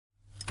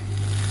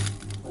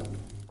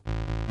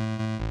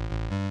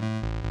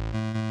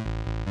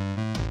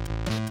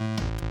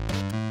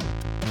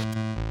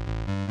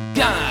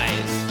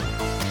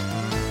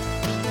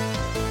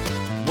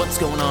What's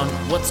going on?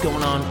 What's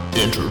going on?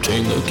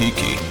 Entertain the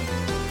geeky.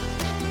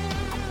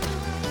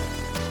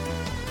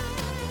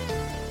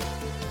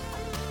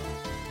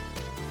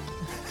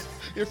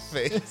 Your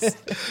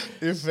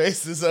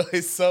face is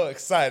always so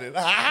excited.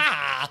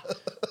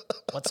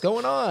 What's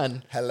going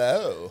on?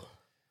 Hello.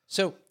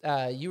 So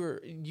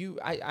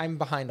I'm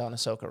behind on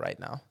Ahsoka right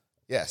now.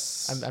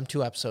 Yes. I'm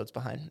 2 episodes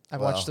behind. I've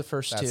watched the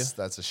first 2.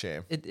 That's a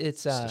shame.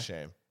 It's a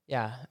shame.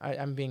 Yeah,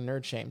 I'm being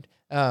nerd shamed.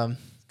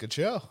 Good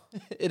show.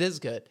 It is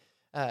good.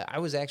 I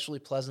was actually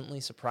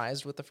pleasantly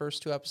surprised with the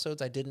first 2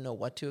 episodes. I didn't know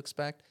what to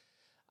expect.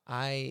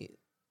 I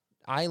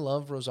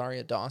love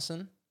Rosaria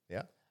Dawson.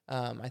 Yeah.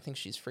 I think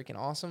she's freaking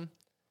awesome.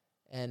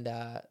 And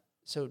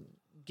so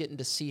getting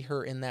to see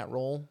her in that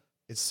role.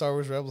 It's Star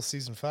Wars Rebels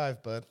Season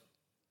 5, bud.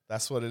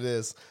 That's what it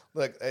is.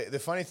 Look, the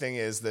funny thing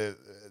is that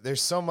there's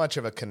so much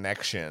of a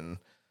connection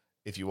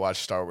if you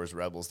watch Star Wars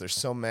Rebels. There's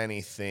so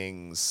many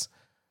things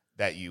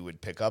that you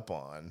would pick up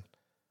on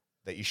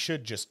that you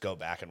should just go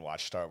back and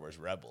watch Star Wars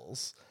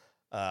Rebels.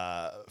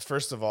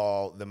 First of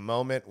all, the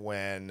moment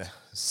when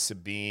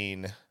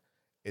Sabine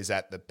is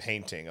at the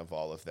painting of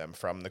all of them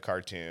from the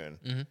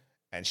cartoon,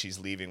 and she's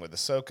leaving with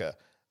Ahsoka,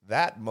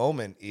 that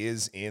moment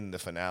is in the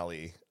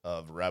finale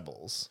of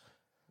Rebels.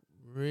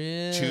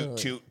 Really?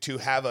 To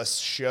have us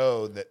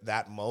show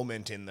that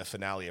moment in the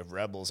finale of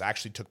Rebels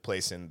actually took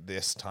place in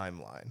this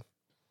timeline.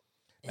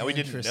 Now, we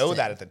didn't know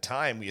that at the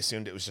time. We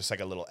assumed it was just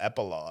like a little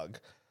epilogue.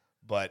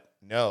 But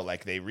no,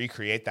 like they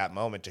recreate that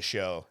moment to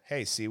show,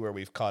 hey, see where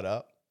we've caught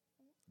up?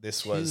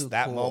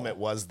 That moment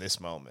was this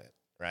moment,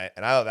 right?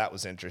 And I thought that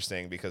was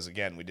interesting because,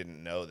 again, we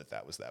didn't know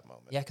that was that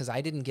moment. Yeah, because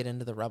I didn't get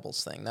into the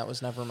Rebels thing. That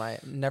was never my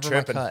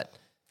cut.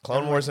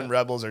 Clone Wars and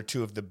Rebels are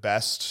 2 of the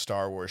best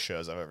Star Wars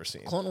shows I've ever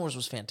seen. Clone Wars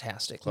was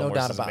fantastic. Clone Wars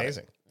no doubt is about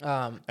amazing.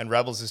 it. And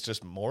Rebels is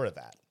just more of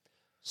that.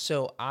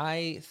 So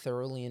I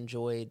thoroughly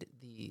enjoyed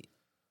the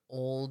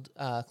old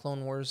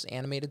Clone Wars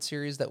animated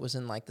series that was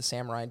in like the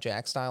Samurai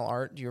Jack style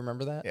art. Do you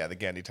remember that? Yeah, the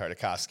Gandhi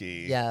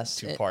Tartakovsky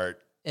 2-part.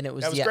 And it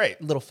was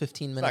great. Little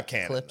 15-minute not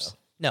canon, clips.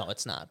 Though. No,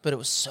 it's not. But it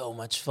was so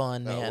much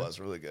fun, man. It was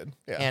really good.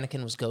 Yeah.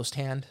 Anakin was Ghost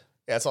Hand.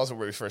 Yeah, it's also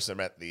where we first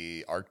met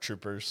the ARC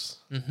troopers.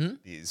 Mm-hmm.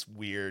 These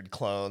weird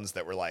clones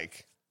that were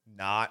like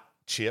not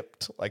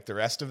chipped like the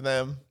rest of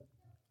them.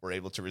 Were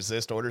able to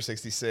resist Order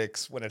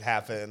 66 when it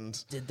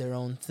happened. Did their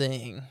own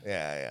thing.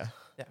 Yeah.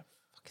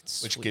 Fucking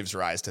sweet. Which gives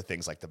rise to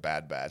things like the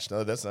Bad Batch.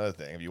 No, that's another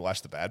thing. Have you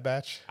watched the Bad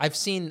Batch? I've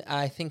seen,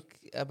 I think,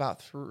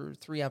 about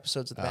 3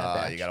 episodes of the Bad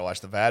Batch. You got to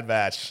watch the Bad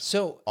Batch.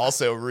 So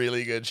also,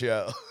 really good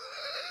show.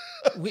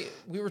 we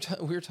were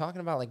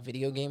talking about like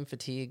video game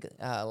fatigue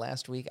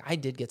last week. I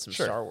did get some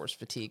Star Wars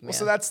fatigue, man. Well,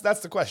 so that's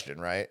the question,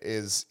 right?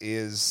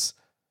 Is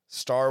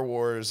Star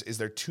Wars? Is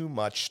there too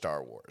much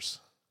Star Wars?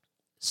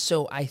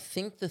 So I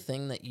think the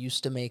thing that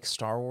used to make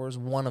Star Wars,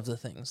 one of the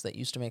things that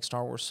used to make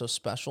Star Wars so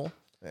special,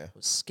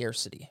 was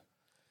scarcity.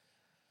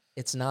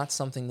 It's not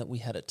something that we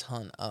had a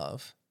ton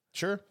of.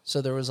 Sure.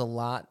 So there was a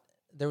lot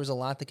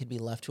that could be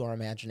left to our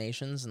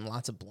imaginations and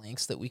lots of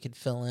blanks that we could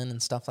fill in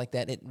and stuff like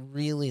that. It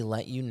really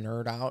let you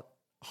nerd out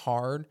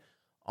hard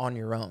on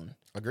your own.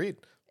 Agreed.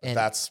 And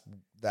that's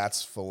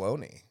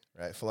Filoni,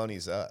 right?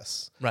 Filoni's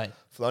us. Right.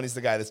 Filoni's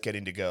the guy that's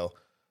getting to go,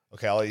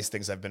 okay, all these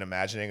things I've been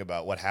imagining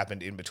about what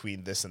happened in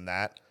between this and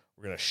that,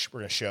 we're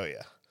gonna show you.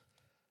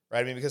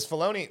 Right? I mean, because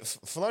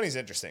Filoni's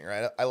interesting,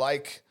 right? I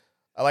like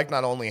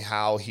not only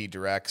how he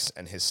directs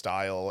and his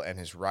style and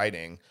his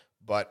writing,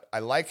 but I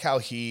like how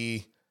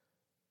he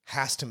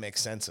has to make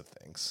sense of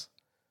things.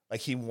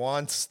 Like he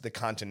wants the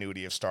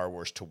continuity of Star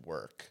Wars to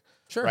work.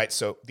 Sure. Right?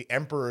 So the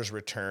Emperor's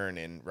return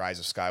in Rise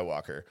of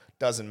Skywalker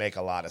doesn't make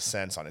a lot of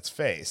sense on its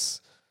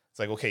face. It's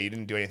like, okay, you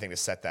didn't do anything to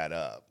set that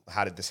up.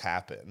 How did this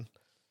happen?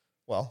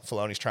 Well,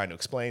 Filoni's trying to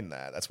explain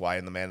that. That's why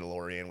in The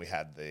Mandalorian we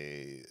had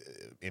the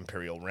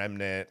Imperial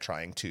Remnant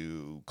trying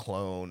to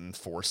clone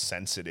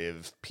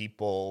Force-sensitive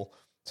people.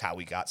 It's how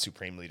we got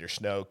Supreme Leader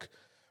Snoke.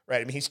 Right?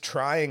 I mean, he's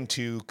trying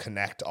to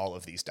connect all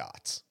of these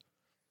dots.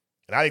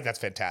 And I think that's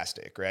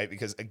fantastic, right?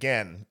 Because,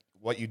 again,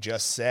 what you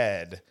just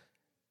said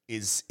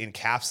is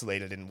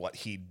encapsulated in what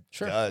he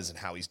does and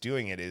how he's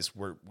doing it is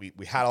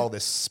we had all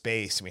this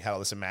space and we had all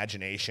this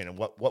imagination and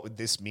what would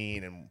this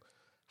mean and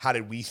how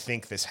did we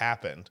think this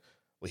happened?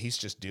 Well, he's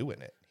just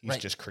doing it. He's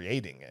just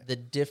creating it. The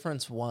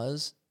difference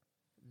was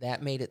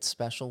that made it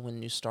special when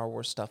new Star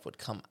Wars stuff would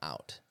come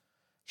out.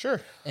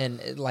 Sure. And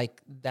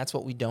that's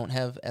what we don't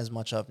have as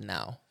much of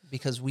now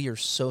because we are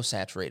so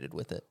saturated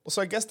with it. Well,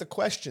 so I guess the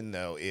question,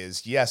 though,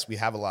 is, yes, we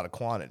have a lot of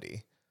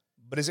quantity,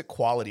 but is it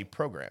quality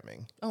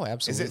programming? Oh,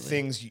 absolutely. Is it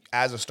things,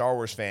 as a Star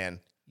Wars fan,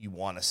 you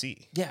want to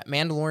see? Yeah,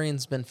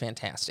 Mandalorian's been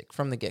fantastic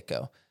from the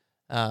get-go.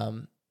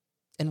 And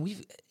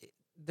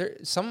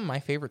some of my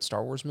favorite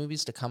Star Wars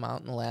movies to come out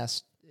in the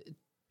last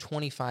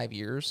 25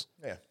 years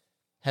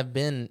have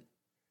been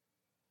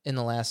in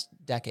the last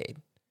decade.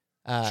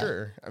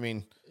 Sure. I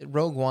mean,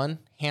 Rogue One,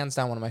 hands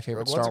down one of my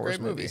favorite Star Wars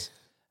movies.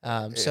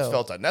 It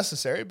felt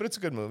unnecessary, but it's a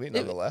good movie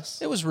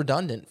nonetheless. It was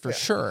redundant for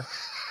sure.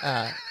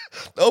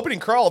 The opening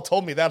crawl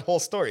told me that whole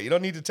story. You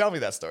don't need to tell me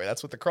that story.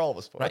 That's what the crawl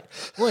was for. Right.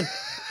 Well,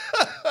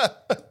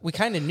 we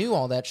kind of knew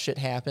all that shit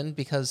happened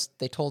because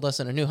they told us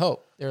in A New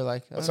Hope. They were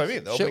like, that's what I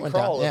mean. The opening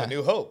crawl of A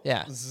New Hope.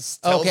 Yeah.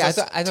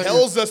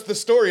 Tells us the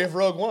story of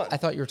Rogue One. I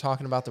thought you were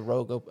talking about the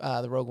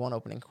Rogue One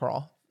opening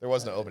crawl. There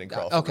was no opening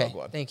crawl for Rogue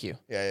One. Thank you.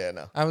 Yeah,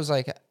 no. I was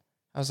like,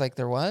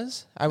 there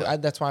was?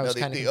 That's why I was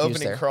kind of confused the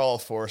opening there. crawl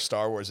for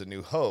Star Wars A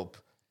New Hope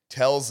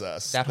tells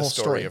us that the whole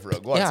story of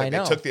Rogue One. Yeah, it's like I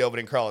know. they took the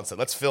opening crawl and said,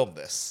 let's film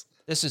this.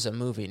 This is a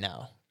movie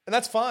now. And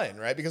that's fine,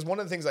 right? Because one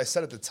of the things I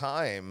said at the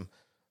time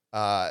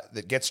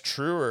that gets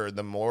truer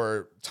the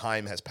more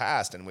time has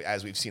passed, and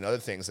as we've seen other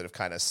things that have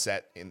kind of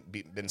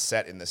been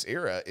set in this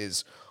era,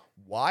 is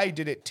why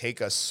did it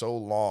take us so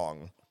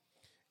long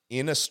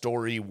in a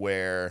story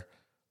where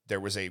there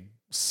was a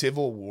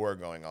civil war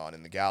going on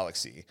in the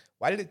galaxy?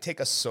 Why did it take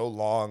us so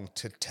long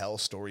to tell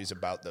stories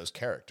about those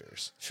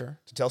characters? Sure.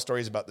 To tell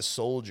stories about the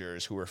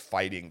soldiers who were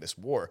fighting this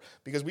war?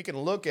 Because we can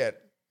look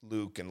at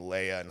Luke and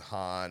Leia and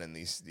Han and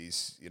these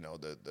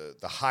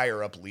the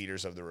higher up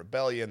leaders of the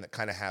rebellion that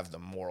kind of have the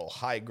moral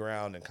high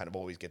ground and kind of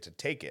always get to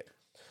take it.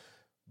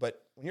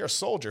 But when you're a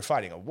soldier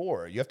fighting a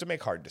war, you have to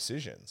make hard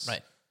decisions.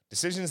 Right.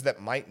 Decisions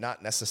that might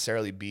not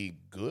necessarily be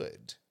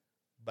good,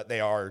 but they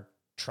are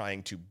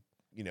trying to,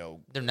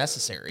 they're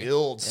necessary.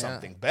 Build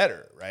something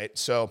better, right?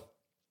 So,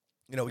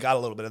 we got a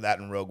little bit of that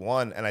in Rogue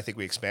One, and I think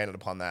we expanded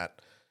upon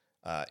that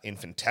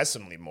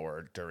infinitesimally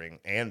more during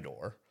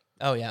Andor.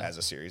 Oh, yeah. As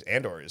a series.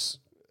 Andor is,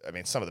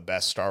 some of the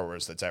best Star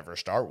Wars that's ever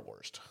Star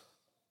Warsed.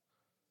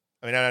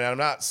 I'm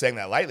not saying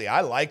that lightly.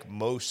 I like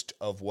most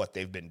of what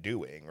they've been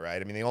doing,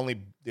 right?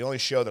 The only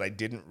show that I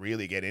didn't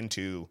really get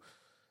into,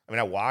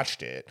 I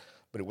watched it,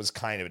 but it was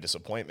kind of a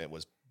disappointment,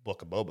 was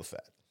Book of Boba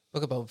Fett.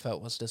 Book of Boba Fett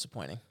was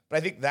disappointing. But I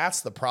think that's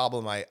the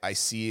problem I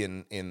see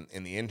in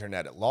the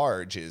internet at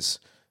large, is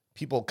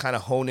people kind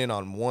of hone in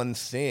on one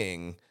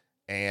thing,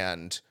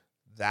 and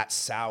that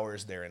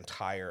sours their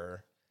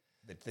entire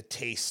the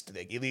taste.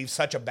 They leave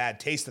such a bad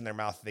taste in their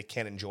mouth that they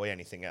can't enjoy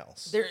anything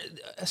else.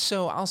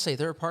 So I'll say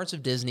there are parts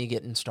of Disney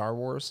getting Star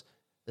Wars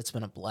that's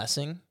been a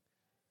blessing,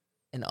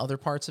 and other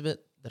parts of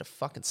it that have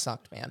fucking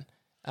sucked, man.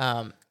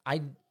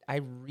 I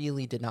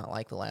really did not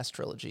like the last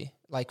trilogy.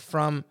 Like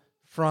from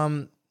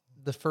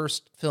the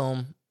first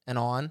film and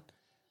on,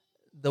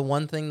 the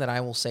one thing that I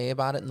will say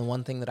about it, and the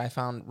one thing that I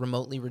found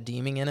remotely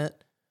redeeming in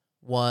it,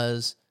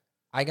 was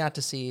I got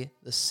to see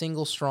the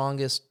single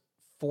strongest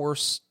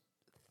Force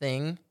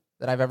thing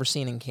that I've ever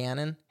seen in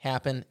canon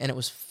happen, and it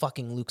was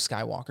fucking Luke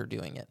Skywalker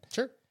doing it.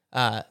 Sure.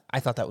 I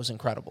thought that was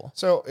incredible.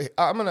 So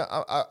I'm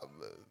gonna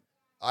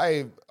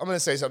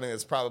say something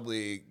that's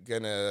probably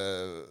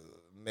gonna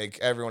make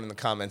everyone in the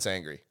comments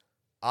angry.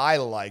 I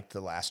liked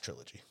the last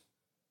trilogy.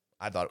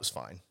 I thought it was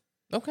fine.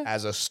 Okay.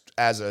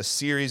 As a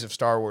series of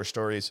Star Wars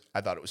stories,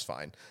 I thought it was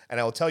fine. And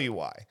I will tell you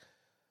why.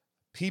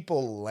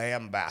 People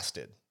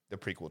lambasted the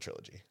prequel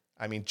trilogy.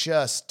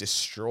 Just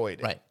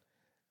destroyed it. Right.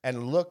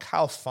 And look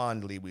how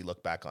fondly we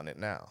look back on it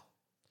now.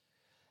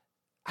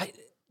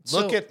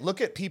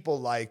 Look at people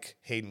like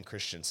Hayden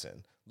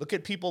Christensen. Look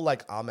at people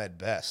like Ahmed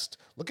Best.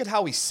 Look at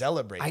how we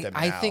celebrate them now.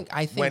 I think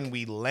when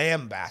we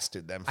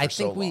lambasted them for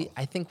so long.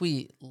 I think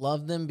we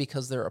love them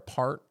because they're a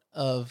part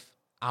of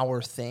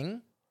our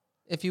thing,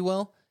 if you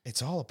will.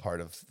 It's all a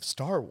part of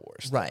Star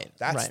Wars. Right.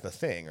 That's the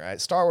thing, right?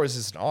 Star Wars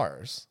isn't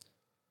ours.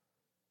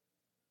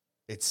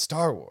 It's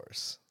Star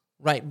Wars.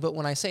 Right. But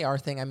when I say our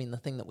thing, I mean the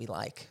thing that we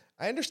like.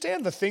 I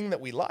understand the thing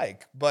that we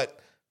like, but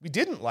we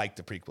didn't like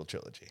the prequel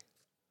trilogy.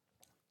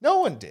 No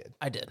one did.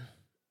 I did.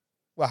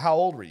 Well, how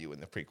old were you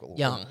in the prequel?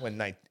 Young. In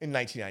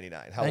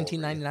 1999. How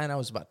 1999, I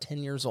was about 10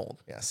 years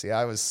old. Yeah, see,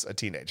 I was a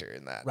teenager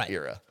in that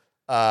era.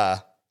 I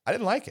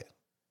didn't like it.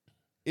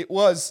 It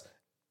was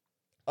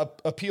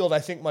appealed, I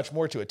think, much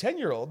more to a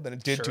 10-year-old than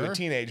it did to a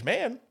teenage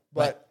man.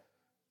 But,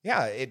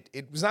 yeah,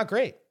 it was not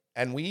great.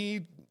 And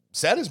we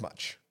said as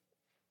much.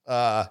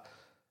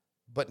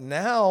 But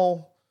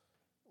now,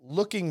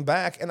 looking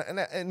back,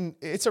 and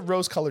it's a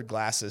rose-colored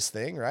glasses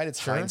thing, right? It's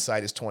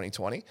hindsight is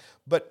 2020.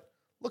 But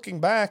looking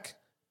back,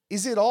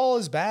 is it all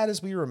as bad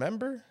as we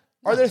remember?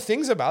 No. Are there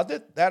things about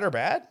it that are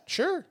bad?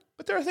 Sure.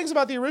 But there are things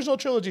about the original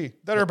trilogy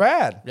that are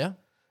bad. Yeah.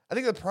 I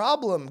think the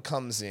problem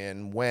comes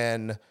in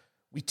when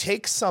we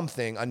take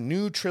something, a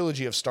new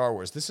trilogy of Star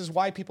Wars. This is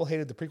why people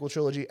hated the prequel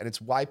trilogy, and it's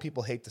why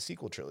people hate the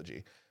sequel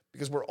trilogy.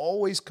 Because we're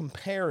always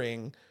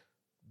comparing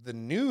the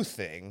new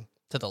thing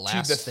to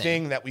the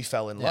thing that we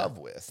fell in love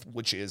with,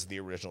 which is the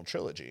original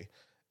trilogy.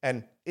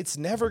 And it's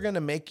never going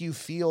to make you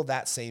feel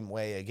that same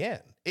way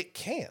again. It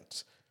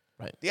can't.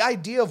 Right. The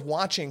idea of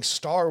watching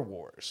Star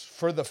Wars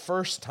for the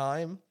first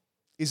time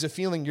is a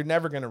feeling you're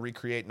never going to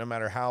recreate, no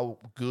matter how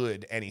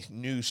good any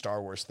new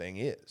Star Wars thing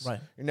is. Right.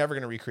 You're never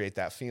going to recreate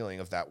that feeling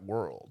of that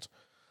world.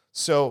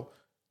 So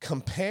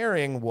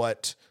comparing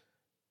what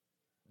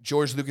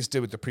George Lucas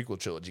did with the prequel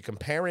trilogy,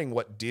 comparing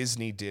what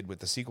Disney did with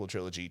the sequel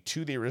trilogy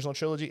to the original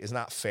trilogy is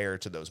not fair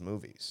to those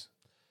movies.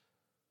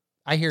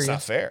 I hear you. It's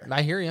not fair.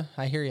 I hear you.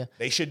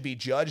 They should be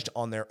judged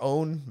on their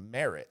own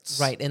merits.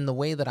 Right. And the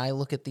way that I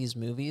look at these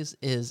movies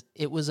is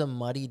it was a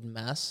muddied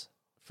mess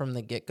from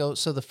the get-go.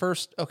 So the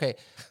Force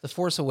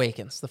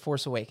Awakens.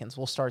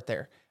 We'll start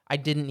there. I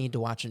didn't need to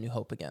watch A New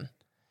Hope again.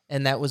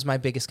 And that was my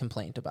biggest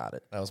complaint about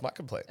it. That was my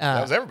complaint.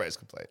 That was everybody's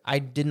complaint. I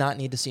did not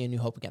need to see A New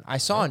Hope again. I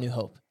saw A New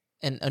Hope,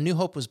 and A New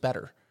Hope was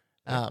better.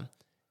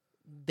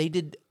 They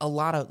did a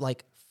lot of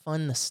like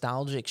fun,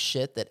 nostalgic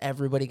shit that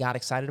everybody got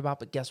excited about.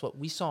 But guess what?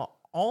 We saw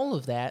all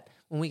of that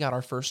when we got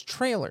our first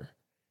trailer.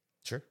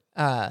 Sure.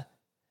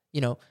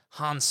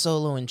 Han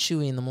Solo and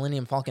Chewie and the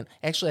Millennium Falcon.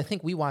 Actually, I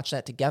think we watched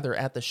that together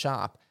at the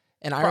shop.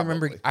 And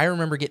Probably. I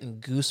remember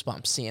getting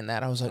goosebumps seeing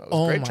that. I was like, was a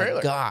oh great my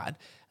trailer. God.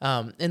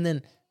 And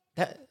then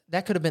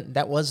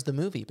that was the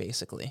movie,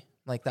 basically.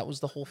 Like that was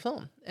the whole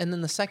film. And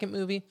then the second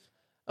movie,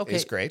 okay.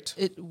 It's great.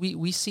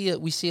 We see a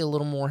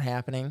little more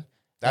happening.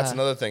 That's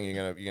another thing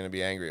you're gonna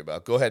be angry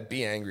about. Go ahead,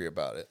 be angry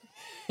about it.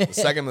 The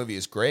second movie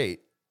is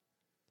great.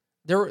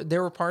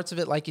 There were parts of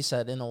it, like you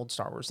said, in old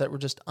Star Wars that were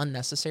just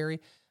unnecessary.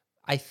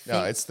 I think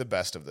No, it's the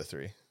best of the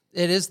three.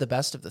 it is the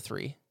best of the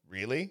three.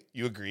 Really?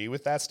 You agree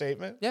with that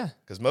statement? Yeah.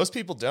 Because most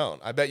people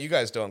don't. I bet you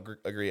guys don't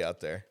agree out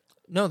there.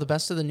 No, the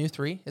best of the new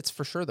three. It's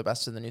for sure the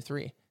best of the new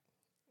three.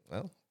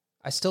 Well,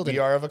 I still we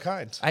didn't. are of a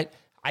kind.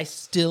 I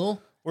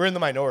still We're in the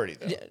minority,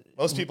 though. Yeah.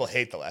 Most people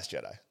hate The Last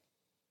Jedi.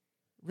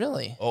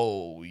 really.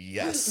 Oh,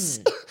 yes.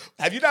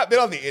 Have you not been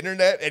on the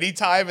internet any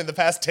time in the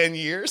past 10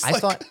 years? I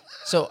thought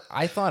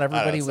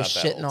everybody it's was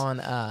not that shitting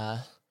on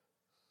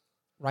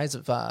Rise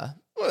of Well,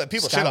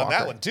 people shit on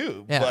that Skywalker. one,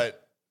 too. Yeah.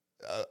 But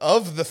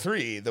of the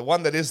three, the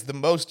one that is the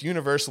most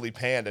universally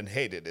panned and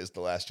hated is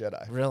The Last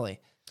Jedi. really.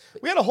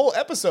 We had a whole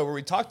episode where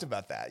we talked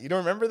about that. You don't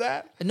remember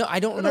that? No, I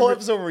don't We had a whole remember.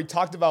 episode where we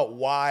talked about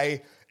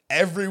why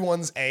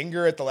everyone's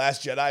anger at The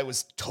Last Jedi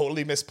was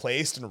totally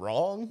misplaced and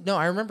wrong. No,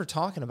 I remember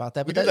talking about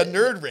that. We But did a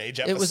nerd rage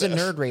episode. it was a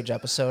nerd rage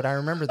episode. I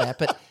remember that.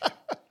 But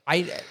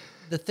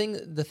the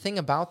thing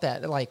about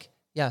that, like,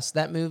 yes,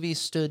 that movie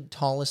stood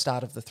tallest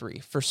out of the three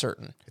for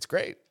certain. It's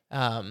great.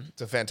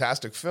 It's a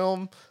fantastic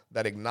film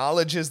that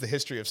acknowledges the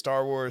history of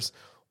Star Wars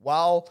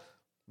while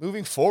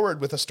moving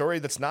forward with a story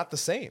that's not the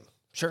same.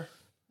 Sure.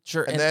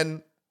 And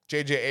then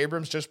J.J.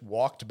 Abrams just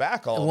walked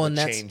back all the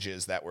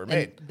changes that were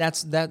made.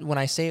 That's that. When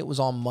I say it was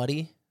all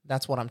muddy,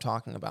 that's what I'm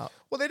talking about.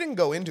 Well, they didn't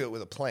go into it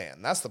with a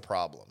plan. That's the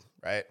problem,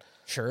 right?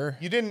 Sure.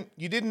 You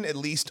didn't at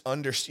least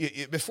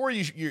understand before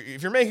if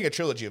you're making a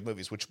trilogy of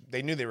movies, which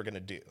they knew they were going to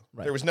do.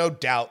 Right. There was no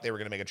doubt they were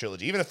going to make a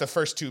trilogy. Even if the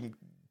first two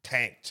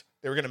tanked,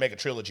 they were going to make a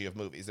trilogy of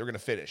movies. They were going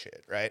to finish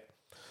it, right?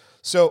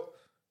 So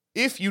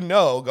if you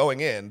know going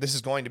in, this is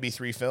going to be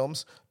 3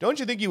 films, don't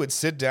you think you would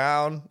sit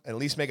down and at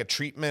least make a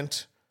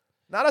treatment,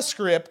 not a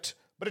script,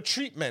 but a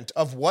treatment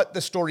of what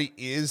the story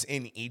is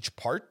in each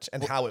part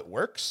and how it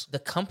works? The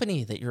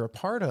company that you're a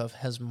part of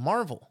has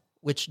Marvel,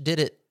 which did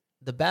it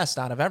the best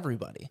out of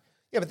everybody.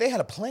 Yeah, but they had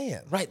a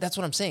plan. Right. That's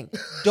what I'm saying.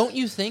 Don't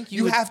you think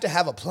You have to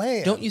have a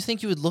plan. Don't you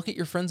think you would look at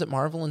your friends at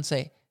Marvel and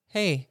say,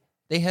 "Hey,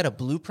 they had a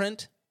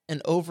blueprint,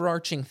 an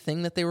overarching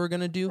thing that they were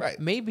going to do"? Right.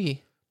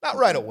 Maybe. Not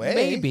right away.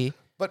 Maybe.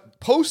 But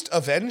post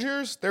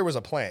Avengers, there was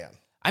a plan.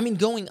 I mean,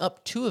 going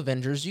up to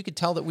Avengers, you could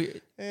tell that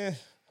They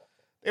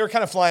were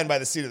kind of flying by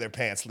the seat of their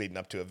pants leading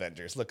up to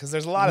Avengers. Look, because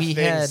there's a lot of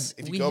things,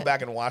 if you go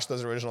back and watch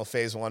those original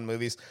Phase 1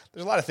 movies,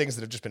 there's a lot of things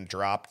that have just been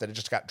dropped, that have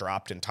just got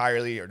dropped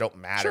entirely or don't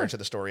matter to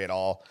the story at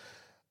all.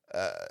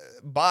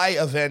 By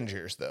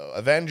Avengers, though,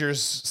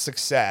 Avengers'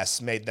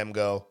 success made them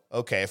go,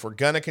 okay, if we're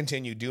going to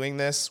continue doing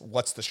this,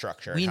 what's the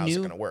structure and how's it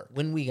going to work?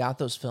 When we got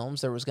those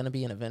films, there was going to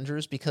be an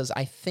Avengers because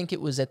I think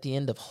it was at the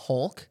end of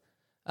Hulk.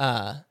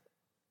 At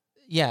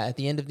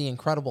the end of The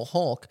Incredible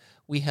Hulk,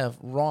 we have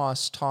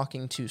Ross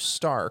talking to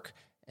Stark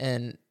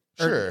and...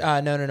 Sure.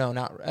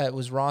 It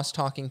was Ross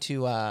talking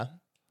to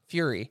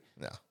Fury.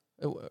 No.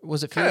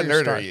 Was it Fury Kind of or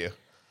nerd Stark? are you?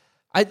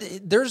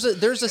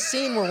 There's a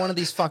scene where one of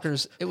these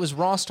fuckers, it was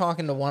Ross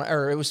talking to one,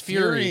 or it was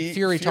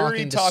Fury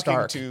talking to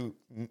Stark.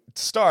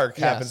 Stark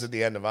happens at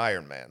the end of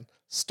Iron Man.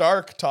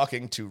 Stark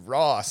talking to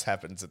Ross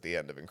happens at the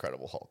end of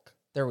Incredible Hulk.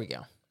 There we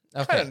go.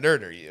 What Okay. kind of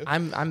nerd are you?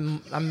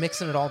 I'm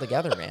mixing it all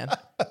together, man.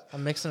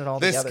 I'm mixing it all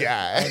This together.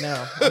 guy. I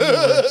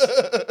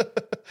know.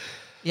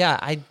 Yeah,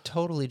 I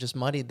totally just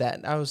muddied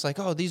that. I was like,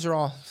 oh, these are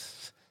all.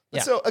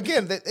 Yeah. So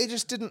again, they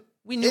just didn't.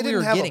 We knew they we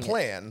were didn't have getting a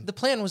plan. The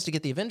plan was to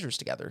get the Avengers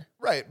together.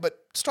 Right, but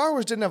Star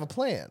Wars didn't have a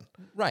plan.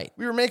 Right.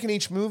 We were making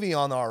each movie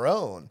on our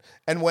own.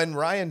 And when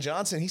Rian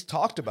Johnson, he's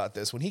talked about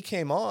this, when he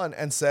came on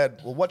and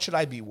said, well, what should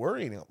I be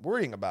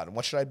worrying about and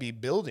what should I be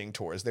building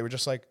towards? They were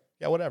just like,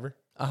 yeah, whatever.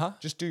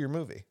 Just do your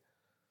movie.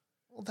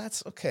 Well,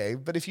 that's okay.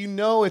 But if you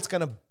know it's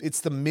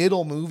the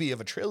middle movie of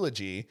a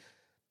trilogy,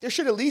 there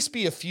should at least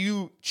be a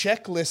few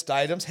checklist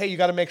items. Hey, you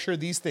got to make sure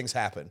these things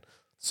happen.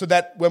 So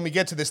that when we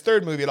get to this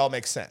third movie, it all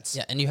makes sense.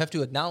 Yeah, and you have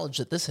to acknowledge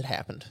that this had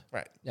happened.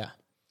 Right. Yeah.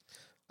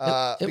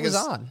 It Because was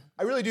odd.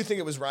 I really do think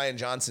it was Rian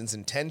Johnson's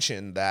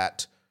intention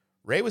that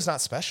Rey was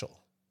not special.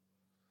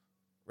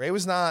 Rey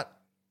was not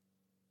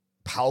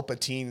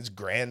Palpatine's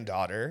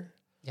granddaughter.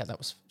 Yeah, that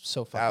was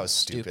so fucking That was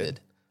stupid.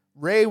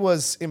 Rey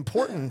was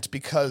important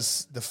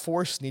because the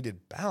Force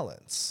needed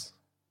balance.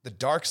 The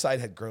dark side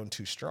had grown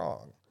too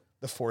strong.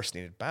 The Force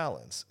needed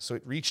balance. So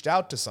it reached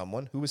out to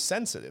someone who was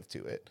sensitive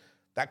to it.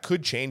 that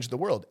could change the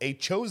world, a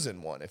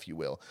chosen one, if you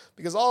will.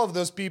 Because all of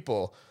those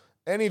people,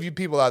 any of you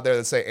people out there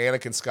that say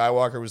Anakin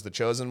Skywalker was the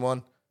chosen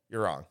one,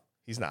 you're wrong.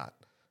 He's not.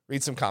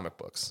 Read some comic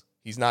books.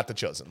 He's not the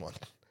chosen one.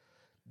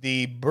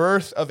 The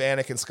birth of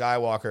Anakin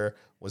Skywalker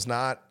was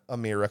not a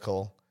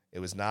miracle. It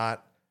was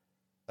not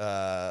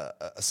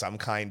some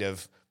kind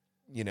of,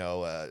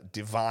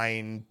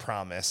 divine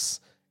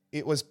promise.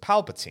 It was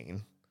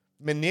Palpatine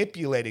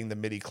manipulating the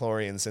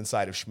midichlorians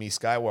inside of Shmi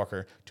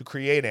Skywalker to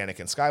create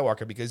Anakin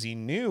Skywalker because he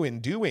knew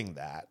in doing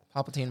that,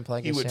 Palpatine and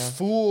Plagueis, he would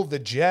fool the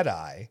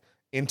Jedi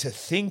into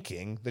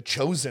thinking the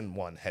chosen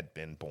one had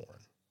been born.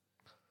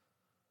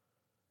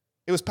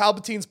 It was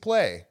Palpatine's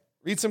play.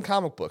 Read some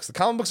comic books. The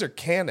comic books are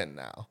canon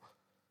now.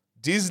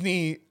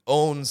 Disney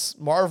owns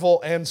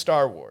Marvel and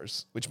Star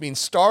Wars, which means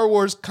Star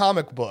Wars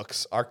comic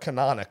books are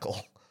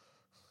canonical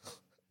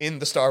in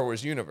the Star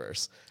Wars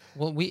universe.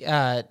 Well,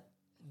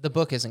 the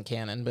book isn't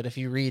canon, but if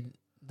you read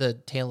the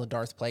Tale of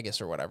Darth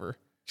Plagueis or whatever.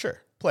 Sure.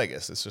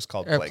 Plagueis. It's just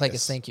called Plagueis.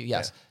 Plagueis. Thank you.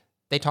 Yes. Yeah.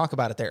 They talk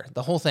about it there.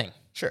 The whole thing.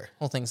 Sure.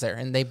 Whole thing's there.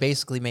 And they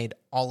basically made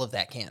all of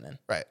that canon.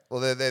 Right.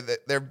 Well,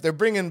 they're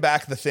bringing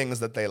back the things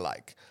that they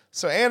like.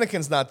 So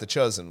Anakin's not the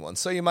chosen one.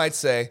 So you might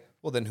say,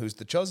 well, then who's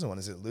the chosen one?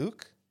 Is it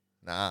Luke?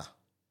 Nah.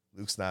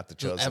 Luke's not the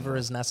chosen one. Whoever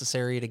is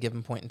necessary at a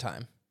given point in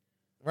time.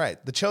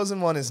 Right. The chosen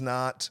one is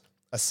not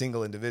a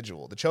single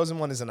individual. The chosen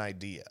one is an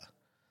idea.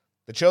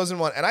 The chosen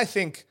one, and I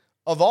think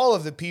of all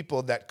of the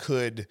people that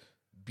could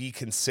be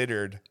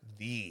considered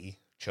the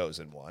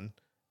chosen one,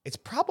 it's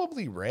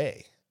probably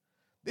Rey.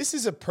 This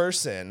is a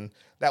person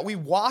that we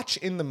watch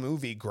in the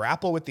movie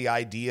grapple with the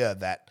idea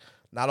that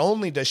not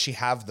only does she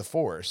have the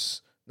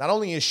Force, not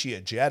only is she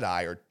a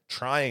Jedi or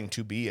trying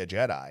to be a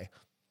Jedi,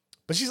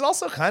 but she's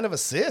also kind of a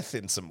Sith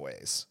in some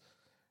ways,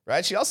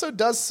 right? She also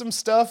does some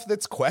stuff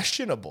that's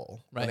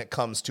questionable when it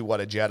comes to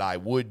what a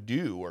Jedi would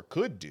do or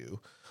could do.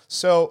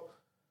 So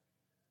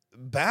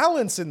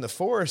balance in the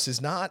Force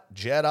is not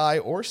Jedi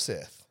or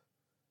Sith.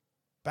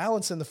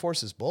 Balance in the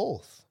Force is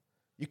both.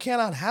 You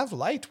cannot have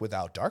light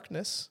without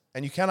darkness,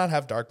 and you cannot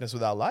have darkness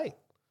without light.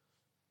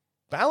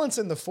 Balance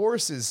in the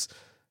Force has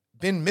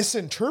been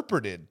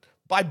misinterpreted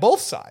by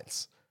both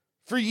sides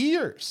for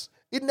years.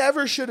 It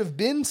never should have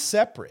been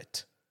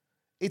separate.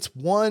 It's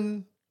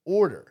one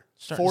order.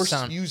 Force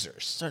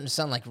users. Starting to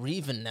sound like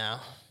Revan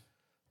now.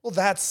 Well,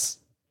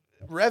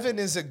 Revan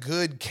is a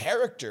good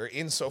character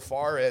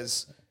insofar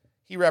as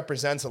he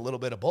represents a little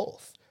bit of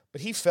both. But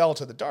he fell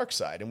to the dark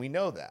side, and we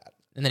know that.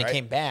 And then he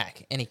came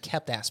back, and he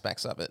kept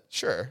aspects of it.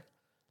 Sure.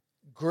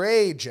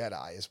 Gray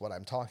Jedi is what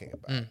I'm talking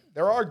about.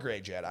 There are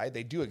gray Jedi.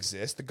 They do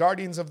exist. The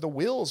Guardians of the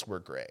Whills were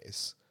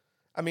grays.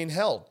 I mean,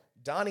 hell,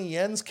 Donnie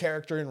Yen's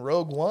character in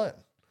Rogue One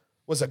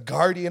was a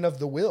Guardian of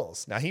the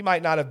Whills. Now, he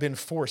might not have been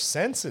Force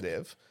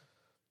sensitive,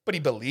 but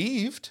he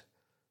believed,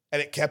 and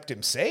it kept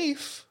him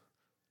safe,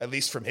 at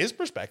least from his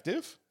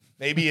perspective.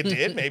 Maybe it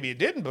did, maybe it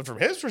didn't, but from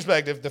his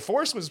perspective, the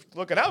Force was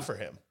looking out for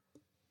him.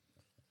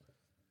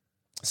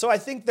 So I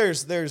think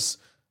there's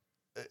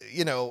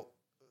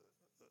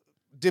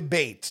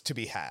debate to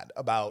be had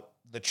about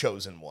the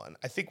chosen one.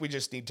 I think we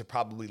just need to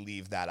probably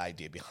leave that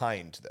idea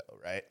behind, though,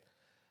 right?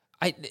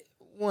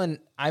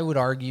 I would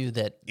argue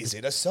that is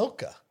it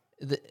Ahsoka?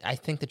 I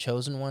think the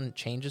chosen one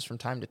changes from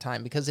time to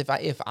time, because if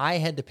I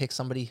had to pick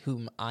somebody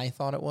whom I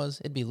thought it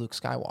was, it'd be Luke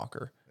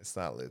Skywalker. It's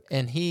not Luke,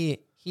 and he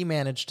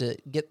managed to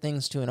get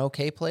things to an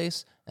okay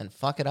place and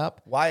fuck it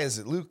up. Why is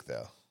it Luke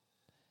though?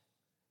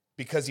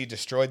 Because he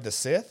destroyed the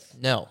Sith?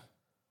 No.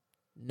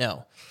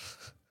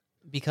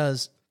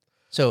 Because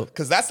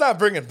that's not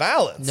bringing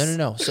balance.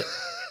 No. So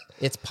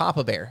it's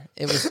Papa Bear.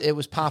 It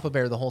was Papa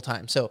Bear the whole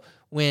time. So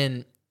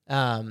when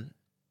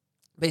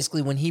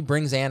basically when he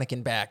brings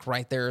Anakin back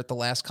right there at the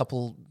last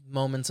couple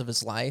moments of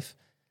his life,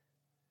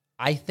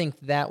 I think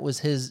that was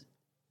his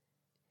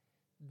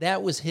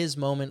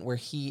moment where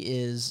he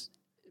is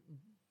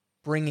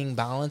bringing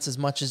balance as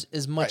much as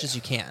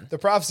you can. The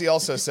prophecy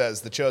also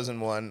says the chosen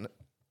one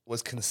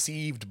was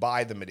conceived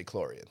by the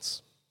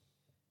midichlorians.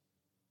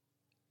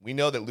 We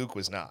know that Luke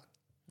was not.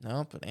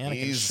 No, but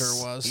Anakin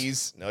sure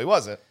was. No, he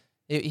wasn't.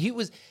 He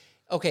was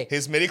okay.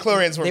 His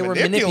midichlorians were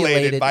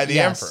manipulated by the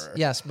Emperor.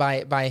 Yes,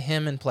 by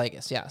him and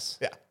Plagueis. Yes.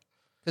 Yeah.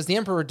 Because the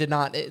Emperor did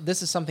not.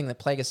 This is something that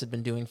Plagueis had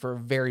been doing for a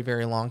very,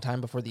 very long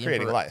time before the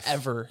Emperor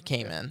ever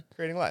came in.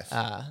 Creating life.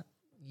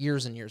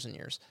 Years and years and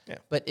years. Yeah.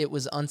 But it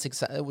was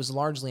It was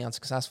largely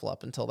unsuccessful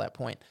up until that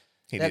point.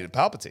 He needed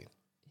Palpatine.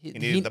 He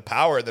needed the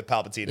power that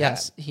Palpatine had.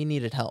 Yes, he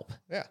needed help.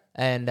 Yeah.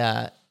 And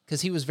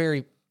because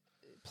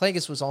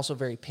Plagueis was also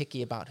very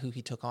picky about who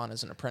he took on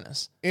as an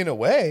apprentice. In a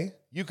way,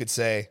 you could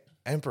say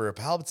Emperor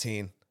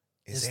Palpatine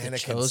is the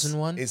chosen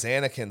one? Is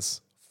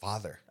Anakin's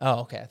father.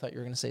 Oh, okay. I thought you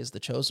were going to say is the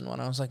chosen one.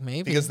 I was like,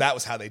 maybe. Because that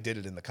was how they did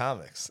it in the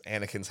comics.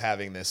 Anakin's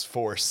having this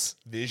Force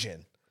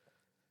vision.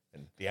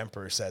 And the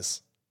Emperor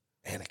says,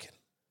 Anakin,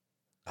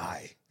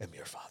 I am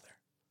your father.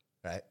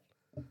 Right?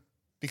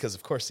 Because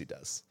of course he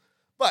does.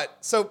 But,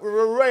 so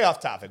we're way off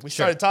topic. We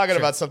started talking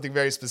about something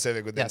very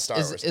specific within Star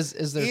Wars.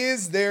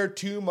 Is there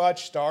too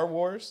much Star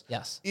Wars?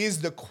 Yes. Is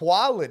the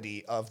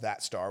quality of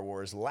that Star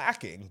Wars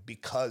lacking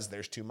because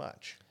there's too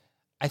much?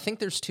 I think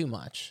there's too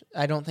much.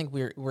 I don't think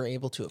we're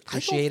able to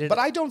appreciate it. But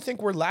I don't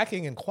think we're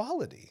lacking in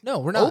quality. No,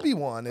 we're not.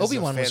 Obi-Wan is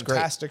Obi-Wan a was great.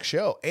 fantastic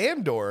show.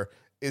 Andor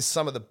is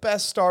some of the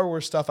best Star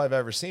Wars stuff I've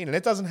ever seen, and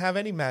it doesn't have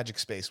any magic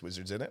space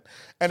wizards in it.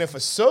 And if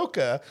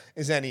Ahsoka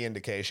is any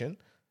indication,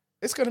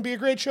 it's going to be a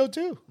great show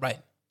too. Right.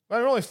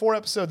 We're only 4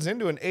 episodes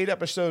into an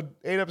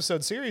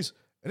 8-episode series,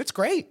 and it's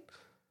great,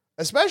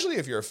 especially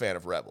if you're a fan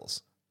of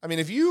Rebels. I mean,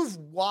 if you've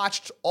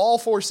watched all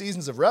 4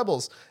 seasons of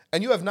Rebels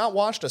and you have not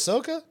watched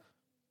Ahsoka,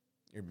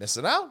 you're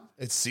missing out.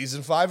 It's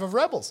season 5 of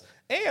Rebels.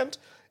 And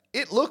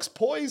it looks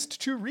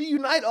poised to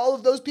reunite all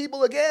of those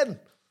people again.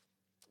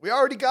 We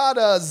already got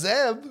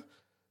Zeb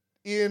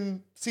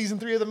in season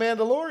 3 of The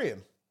Mandalorian.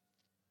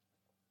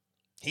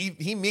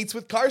 He meets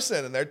with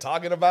Carson and they're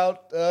talking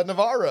about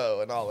Navarro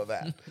and all of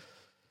that.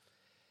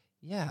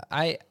 Yeah,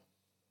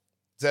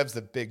 Zeb's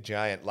the big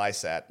giant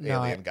Lysat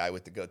alien guy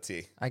with the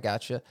goatee. I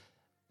gotcha.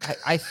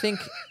 I think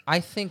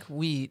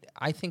we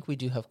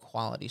do have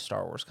quality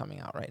Star Wars coming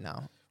out right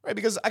now. Right,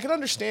 because I can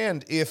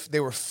understand if they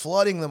were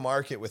flooding the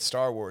market with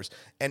Star Wars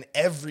and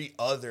every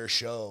other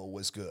show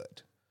was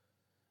good.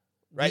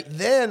 Right?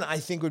 Then I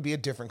think would be a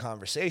different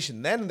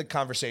conversation. Then the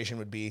conversation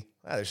would be,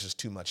 there's just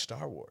too much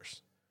Star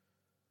Wars.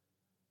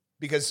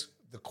 Because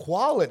the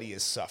quality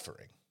is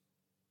suffering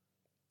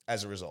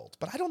as a result.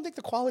 But I don't think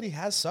the quality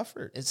has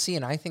suffered. See,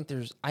 and I think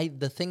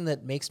the thing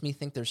that makes me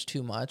think there's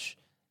too much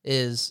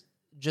is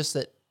just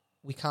that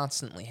we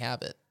constantly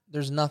have it.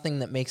 There's nothing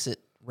that makes it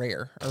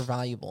rare or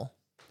valuable.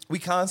 We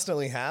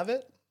constantly have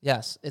it?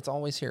 Yes, it's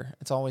always here.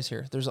 It's always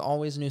here. There's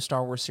always a new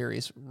Star Wars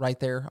series right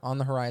there on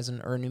the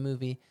horizon or a new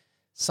movie,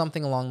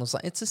 something along those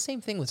lines. It's the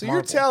same thing with Marvel.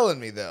 You're telling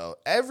me, though,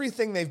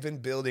 everything they've been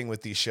building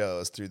with these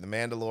shows, through The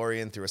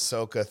Mandalorian, through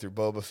Ahsoka, through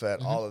Boba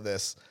Fett, all of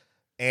this,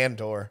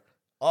 Andor,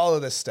 all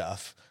of this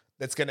stuff,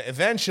 that's going to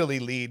eventually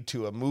lead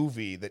to a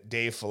movie that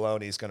Dave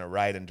Filoni is going to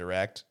write and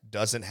direct,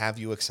 doesn't have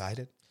you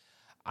excited?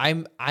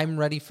 I'm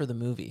ready for the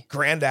movie.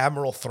 Grand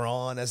Admiral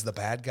Thrawn as the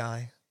bad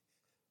guy,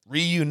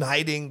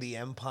 reuniting the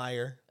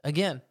Empire.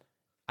 Again,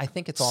 I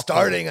think it's all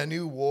starting cool. A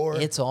new war.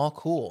 It's all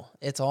cool.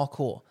 It's all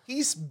cool.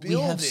 He's building.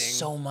 We have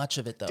so much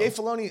of it, though. Dave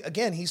Filoni,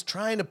 again, he's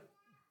trying to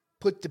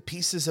put the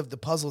pieces of the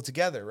puzzle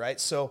together, right?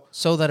 So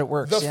that it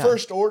works. The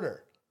First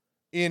Order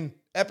in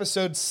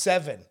episode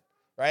 7,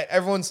 right?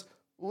 Everyone's,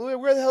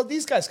 where the hell did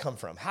these guys come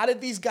from? How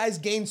did these guys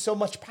gain so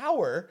much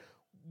power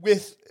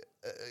with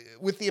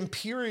the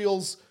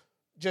Imperials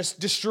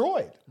just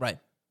destroyed, right,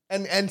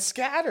 and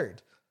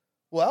scattered?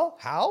 Well,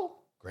 how?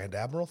 Grand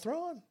Admiral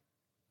Thrawn.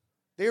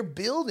 They're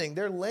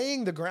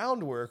laying the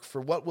groundwork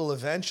for what will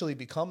eventually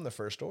become the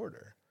First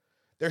Order.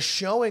 They're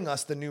showing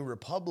us the New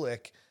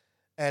Republic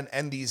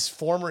and these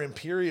former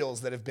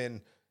Imperials that have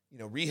been,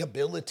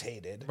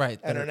 rehabilitated, right,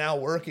 and are now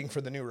working for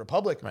the New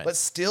Republic, right, but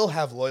still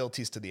have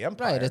loyalties to the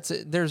Empire. Right.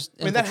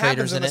 That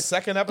happens in the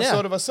second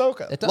episode of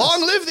Ahsoka. It does.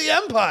 Long live the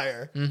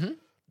Empire. Mm-hmm.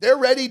 They're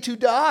ready to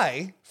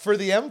die for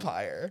the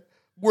Empire,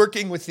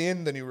 working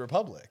within the New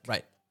Republic.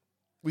 Right.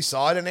 We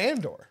saw it in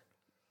Andor.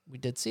 We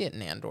did see it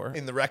in Andor.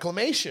 In the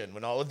Reclamation,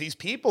 when all of these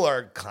people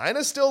are kind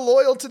of still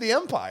loyal to the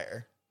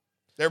Empire.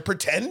 They're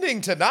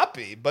pretending to not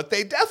be, but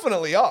they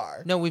definitely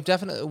are. No,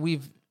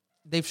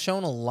 they've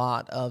shown a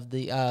lot of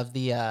the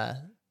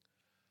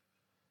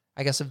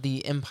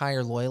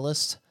Empire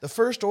loyalists. The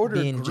First Order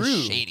being grew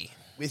just shady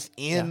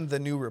within the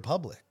New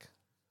Republic.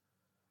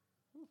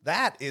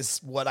 That is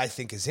what I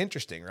think is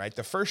interesting, right?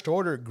 The First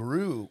Order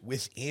grew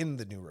within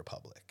the New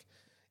Republic.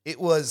 It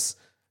was,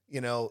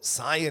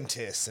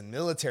 scientists and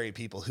military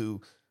people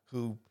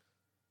who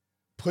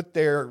put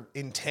their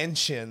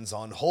intentions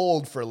on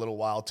hold for a little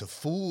while to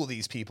fool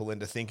these people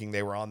into thinking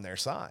they were on their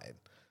side.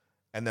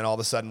 And then all of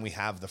a sudden we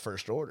have the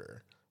First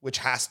Order, which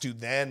has to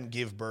then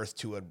give birth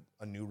to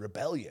a new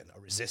rebellion, a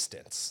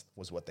resistance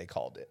was what they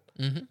called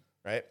it,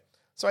 right?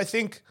 So I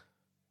think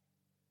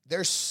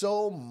there's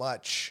so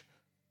much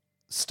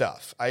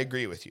stuff. I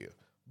agree with you.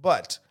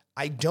 But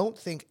I don't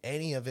think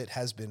any of it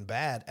has been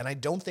bad, and I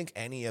don't think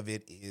any of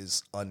it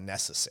is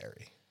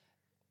unnecessary.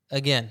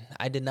 Again,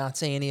 I did not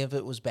say any of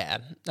it was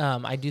bad.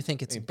 I do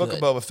think it's Book of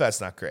Boba Fett's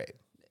not great.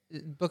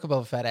 Book of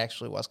Boba Fett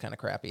actually was kind of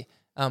crappy.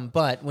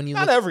 But when you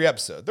not every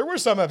episode. There were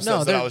some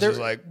episodes that I was just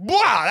like,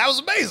 wow, that was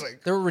amazing.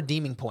 There were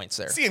redeeming points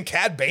there. Seeing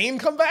Cad Bane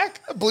come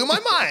back, that blew my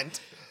mind.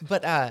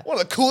 But one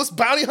of the coolest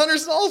bounty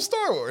hunters in all of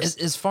Star Wars.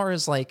 As far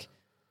as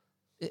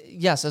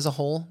yes, as a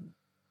whole,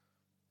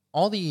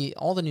 all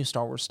the new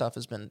Star Wars stuff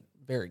has been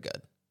very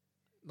good.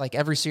 Like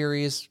every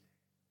series,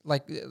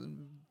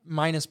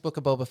 minus Book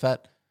of Boba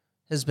Fett,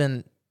 has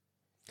been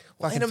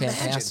fucking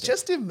fantastic.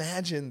 Just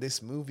imagine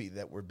this movie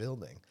that we're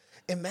building.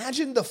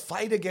 Imagine the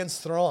fight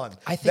against Thrawn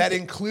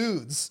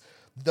includes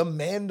the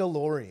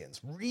Mandalorians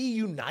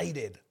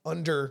reunited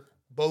under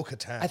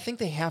Bo-Katan. I think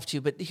they have to,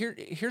 but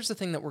here's the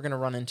thing that we're going to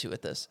run into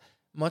with this.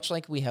 Much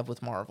like we have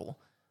with Marvel,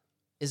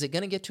 is it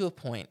going to get to a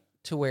point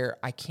to where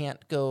I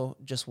can't go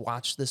just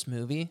watch this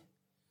movie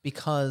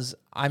because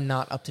I'm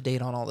not up to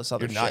date on all this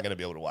other You're shit. not going to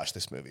be able to watch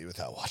this movie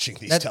without watching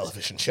these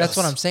television shows. That's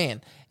what I'm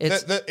saying.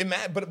 It's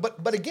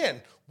But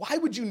again, why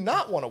would you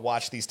not want to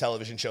watch these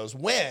television shows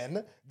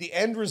when the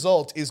end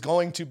result is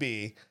going to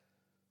be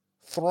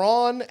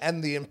Thrawn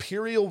and the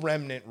Imperial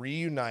Remnant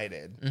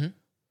reunited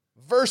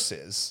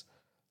versus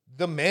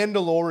the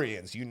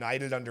Mandalorians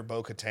united under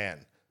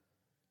Bo-Katan?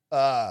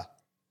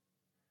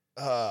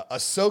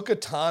 Ahsoka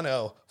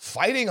Tano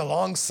fighting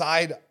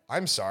alongside,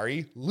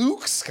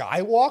 Luke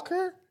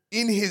Skywalker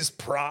in his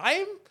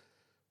prime?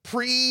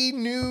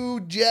 Pre-New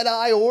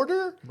Jedi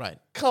Order? right.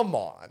 Come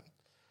on.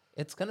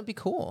 It's going to be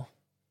cool.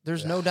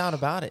 There's no doubt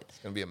about it. It's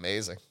going to be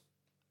amazing.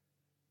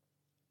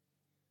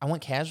 I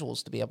want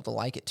casuals to be able to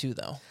like it too,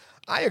 though.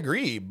 I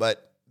agree,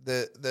 but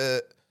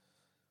the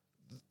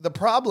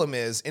problem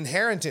is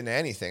inherent in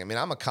anything. I mean,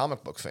 I'm a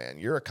comic book fan.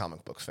 You're a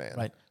comic book fan.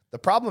 Right. The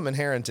problem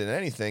inherent in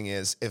anything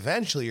is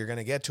eventually you're going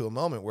to get to a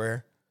moment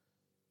where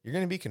you're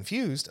going to be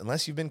confused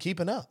unless you've been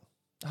keeping up.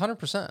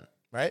 100%.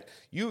 Right?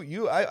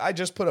 I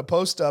just put a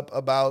post up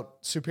about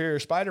Superior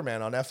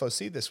Spider-Man on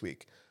FOC this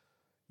week.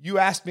 You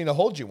asked me to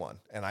hold you one,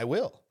 and I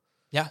will.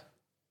 Yeah.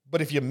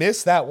 But if you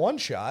miss that one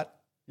shot,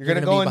 you're going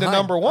to gonna go be into behind.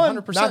 number one,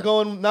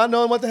 100%. not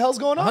knowing what the hell's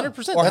going on,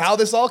 100%. or how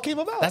this all came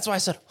about. That's why I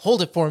said,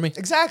 hold it for me.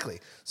 Exactly.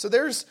 So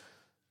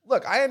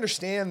look, I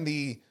understand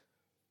the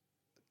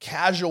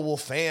casual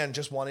fan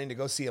just wanting to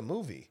go see a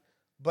movie,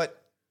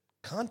 but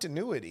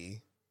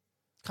continuity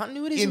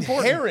Continuity is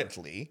important.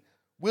 inherently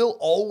will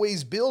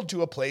always build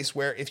to a place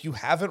where if you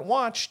haven't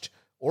watched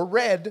or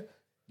read,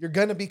 you're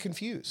going to be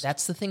confused.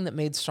 That's the thing that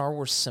made Star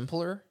Wars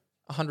simpler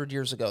 100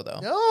 years ago, though.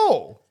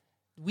 No.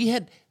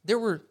 There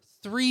were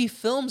 3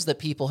 films that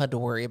people had to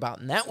worry about,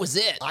 and that was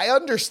it. I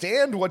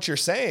understand what you're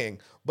saying,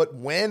 but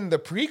when the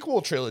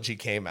prequel trilogy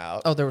came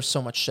out, Oh, there was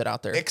so much shit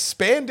out there.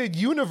 expanded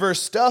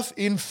universe stuff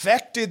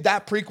infected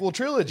that prequel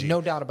trilogy. No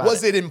doubt about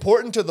Was it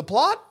important to the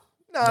plot?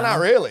 No, not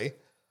really.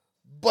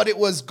 But it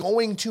was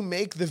going to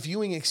make the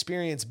viewing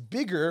experience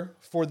bigger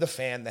for the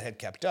fan that had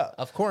kept up.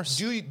 Of course.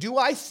 Do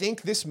I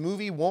think this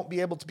movie won't be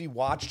able to be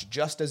watched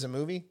just as a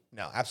movie?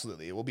 No,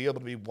 absolutely. It will be able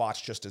to be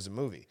watched just as a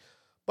movie.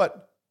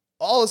 But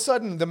all of a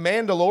sudden, the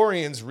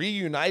Mandalorians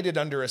reunited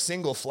under a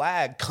single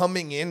flag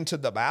coming into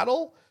the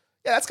battle,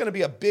 yeah, that's going to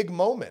be a big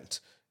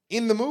moment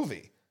in the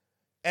movie.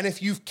 And if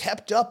you've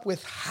kept up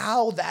with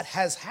how that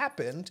has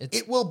happened,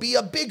 it will be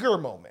a bigger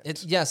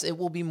moment. Yes, it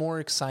will be more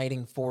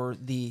exciting for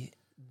the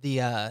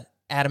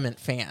adamant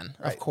fan,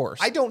 Right. of course.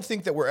 I don't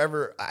think that we're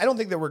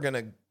going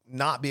to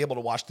not be able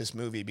to watch this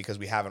movie because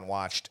we haven't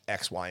watched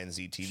X, Y, and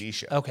Z TV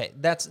show. Okay,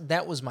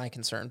 that was my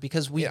concern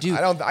because we do.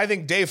 I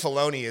think Dave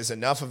Filoni is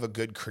enough of a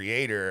good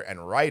creator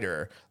and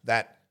writer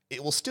that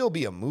it will still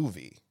be a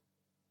movie.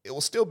 It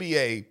will still be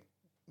a,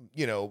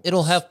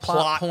 It'll have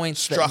plot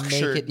points that make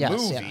structured it- yes,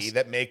 movie yes.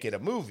 that make it a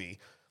movie.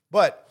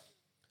 But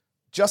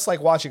just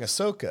like watching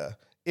Ahsoka,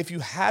 if you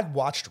had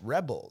watched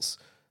Rebels,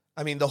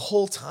 I mean, the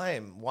whole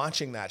time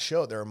watching that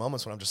show, there are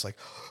moments when I'm just like,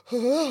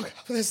 oh,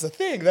 that's the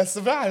thing. That's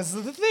the vibe. This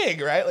is the thing,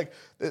 right? Like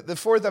the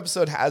 4th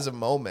episode has a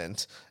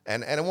moment,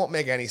 and it won't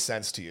make any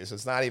sense to you, so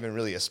it's not even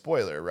really a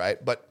spoiler,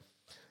 right? But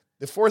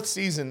the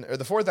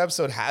 4th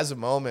episode has a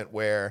moment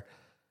where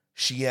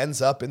she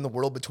ends up in the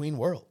world between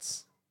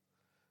worlds.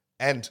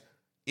 And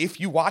if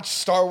you watch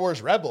Star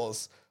Wars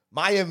Rebels,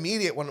 my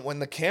immediate, when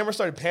the camera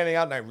started panning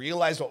out and I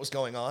realized what was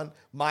going on,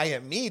 my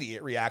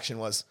immediate reaction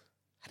was,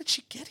 how did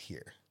she get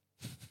here?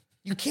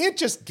 You can't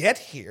just get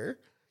here.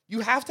 You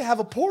have to have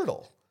a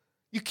portal.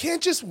 You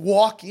can't just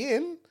walk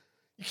in.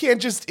 You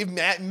can't just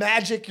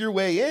magic your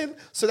way in.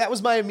 So that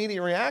was my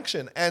immediate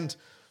reaction. And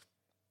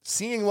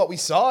seeing what we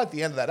saw at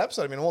the end of that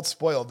episode, I mean, I won't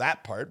spoil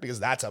that part because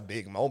that's a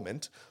big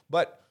moment.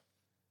 But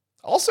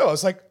also, I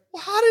was like,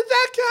 well, how did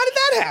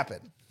that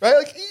happen? Right?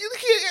 Like, you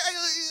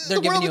can't,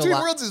 the world between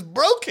worlds is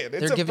broken.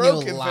 It's they're giving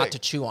you a lot to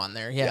chew on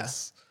there. Yeah.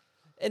 Yes.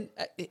 And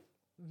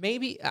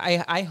maybe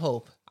I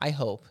hope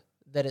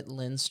that it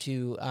lends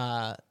to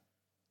a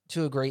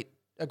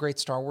great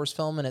Star Wars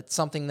film, and it's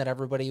something that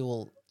everybody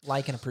will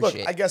like and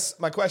appreciate. Look, I guess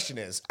my question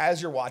is,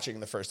 as you're watching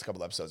the first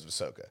couple episodes of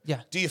Ahsoka,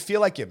 Yeah. do you feel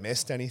like you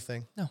missed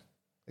anything? No.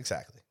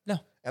 Exactly. No.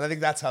 And I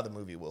think that's how the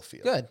movie will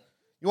feel. Good.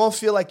 You won't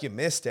feel like you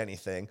missed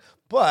anything,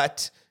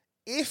 but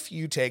if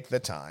you take the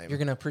time, You're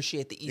going to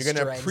appreciate the Easter you're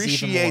going to eggs even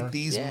appreciate more.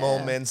 these Yeah.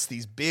 moments,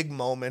 these big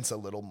moments a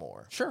little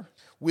more. Sure.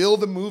 Will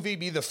the movie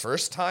be the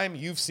first time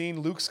you've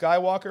seen Luke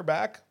Skywalker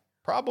back?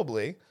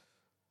 Probably.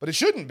 But it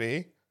shouldn't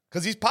be,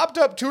 because he's popped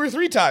up 2 or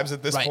 3 times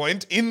at this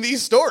point in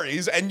these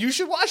stories, and you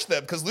should watch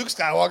them because Luke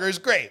Skywalker is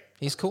great.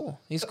 He's cool.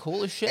 He's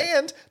cool as shit.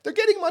 And they're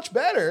getting much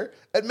better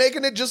at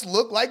making it just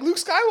look like Luke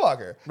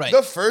Skywalker. Right.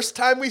 The first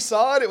time we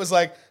saw it, it was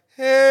like,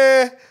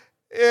 yeah.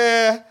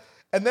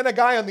 And then a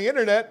guy on the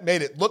internet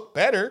made it look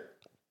better.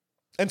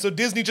 And so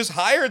Disney just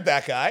hired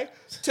that guy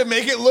to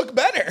make it look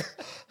better.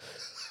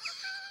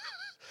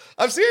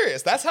 I'm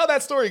serious. That's how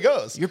that story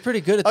goes. You're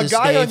pretty good at this, A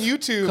guy Dave. on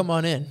YouTube Come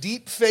on in.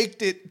 deep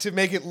faked it to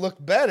make it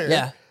look better.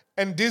 Yeah.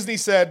 And Disney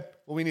said,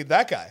 well, we need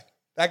that guy.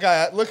 That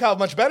guy, look how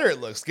much better it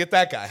looks. Get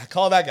that guy.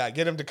 Call that guy.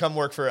 Get him to come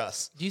work for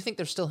us. Do you think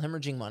they're still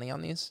hemorrhaging money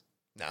on these?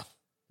 No.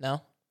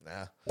 No,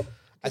 Nah.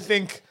 I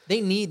think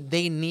they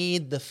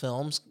need the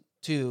films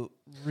to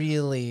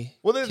really.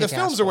 well, the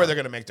films are where they're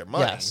going to make their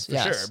money for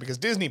Yes. sure. Because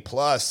Disney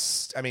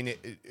Plus, I mean,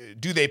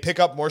 do they pick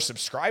up more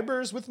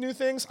subscribers with new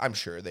things? I'm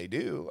sure they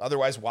do.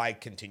 Otherwise, why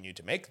continue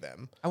to make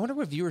them? I wonder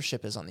what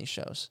viewership is on these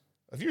shows.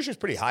 The viewership's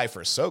pretty high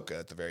for Ahsoka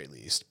at the very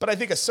least. But I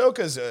think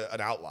Ahsoka's an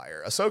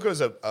outlier.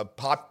 Ahsoka's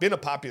been a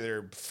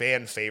popular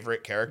fan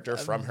favorite character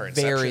from her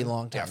inception. Very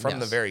long time. Yeah, from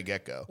the very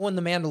get-go. When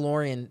The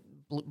Mandalorian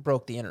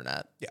broke the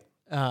internet.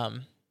 Yeah.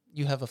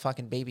 You have a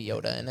fucking baby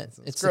Yoda in it.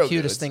 It's Grogu. the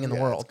cutest thing in the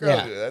world. It's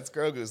Grogu. That's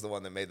Grogu's the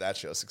one that made that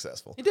show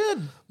successful. He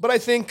did. But I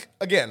think,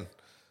 again,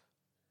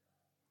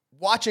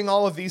 watching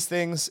all of these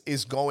things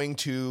is going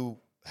to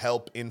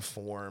help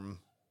inform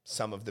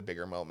some of the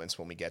bigger moments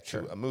when we get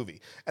to a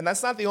movie. And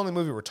that's not the only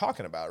movie we're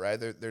talking about, right?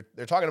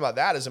 They're talking about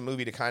that as a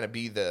movie to kind of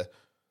be the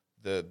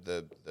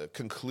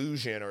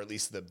conclusion, or at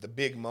least the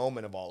big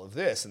moment of all of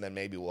this, and then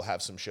maybe we'll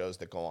have some shows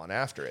that go on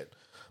after it.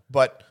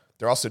 But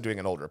they're also doing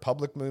an Old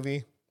Republic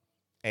movie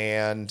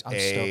and I'm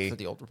stoked for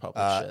the Old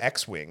Republic shit.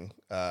 X-Wing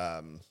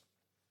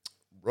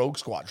Rogue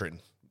Squadron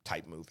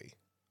type movie,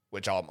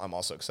 which I'm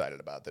also excited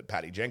about, that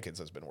Patty Jenkins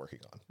has been working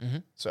on. Mm-hmm.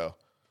 So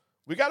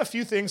we got a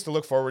few things to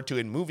look forward to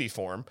in movie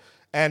form.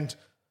 And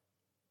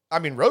I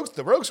mean,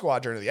 the Rogue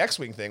Squadron or the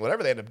X-Wing thing,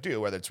 whatever they end up doing,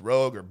 whether it's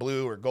Rogue or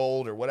Blue or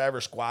Gold or whatever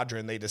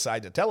squadron they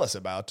decide to tell us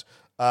about,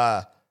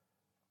 that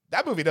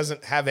movie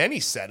doesn't have any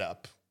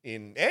setup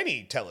in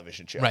any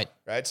television show.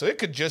 Right. So it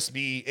could just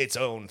be its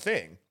own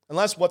thing.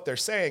 Unless what they're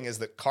saying is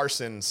that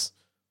Carson's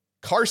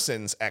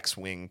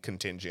X-Wing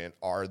contingent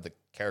are the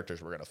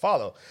characters we're going to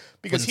follow.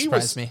 Because he's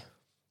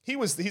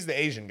the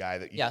Asian guy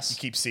that you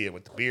keep seeing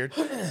with the beard.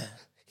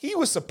 He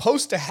was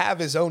supposed to have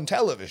his own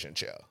television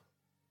show.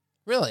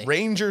 Really?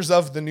 Rangers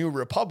of the New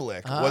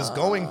Republic was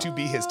going to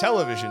be his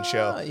television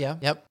show. Yeah.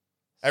 Yep.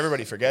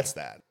 Everybody forgets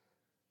that.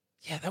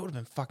 Yeah, that would have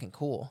been fucking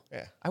cool.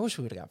 Yeah. I wish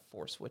we would have got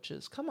Force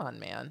Witches. Come on,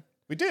 man.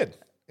 We did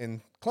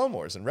in Clone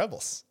Wars and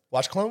Rebels.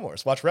 Watch Clone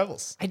Wars. Watch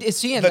Rebels. I did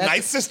see the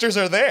Night Sisters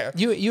are there.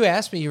 You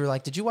asked me, you were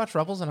like, did you watch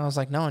Rebels? And I was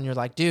like, no. And you're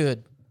like,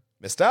 dude.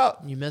 Missed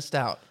out. You missed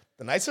out.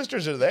 The Night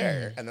Sisters are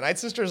there. And the Night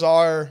Sisters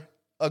are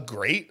a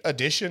great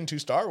addition to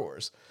Star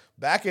Wars.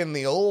 Back in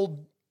the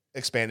old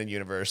expanded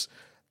universe,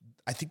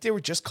 I think they were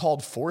just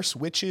called Force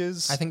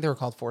Witches. I think they were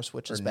called Force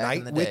Witches or back Night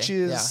in the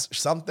Witches, day.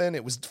 something.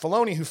 It was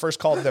Filoni who first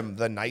called them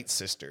the Night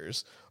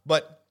Sisters.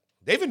 But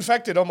they've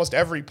infected almost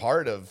every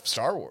part of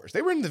Star Wars.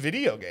 They were in the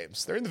video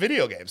games. They're in the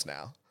video games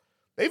now.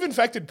 They've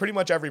infected pretty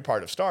much every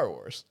part of Star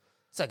Wars.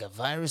 It's like a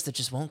virus that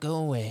just won't go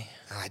away.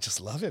 I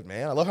just love it,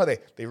 man. I love how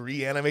they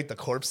reanimate the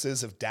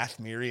corpses of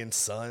Dathmerian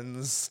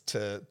sons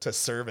to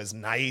serve as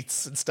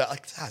knights and stuff.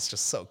 Like, that's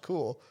just so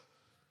cool.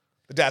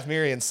 The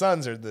Dathmerian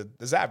sons are the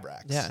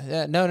Zabraks.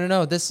 Yeah.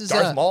 No. This is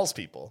Darth Maul's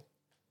people.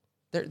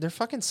 They're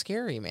fucking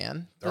scary,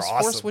 man. They're Those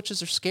awesome. Force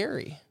Witches are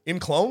scary. In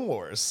Clone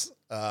Wars,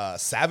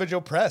 Savage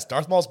Opress,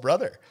 Darth Maul's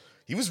brother,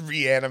 he was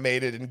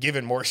reanimated and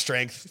given more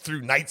strength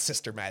through Night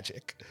Sister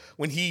magic.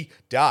 When he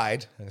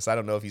died, I guess I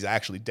don't know if he's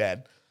actually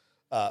dead,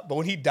 but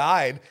when he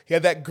died, he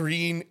had that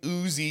green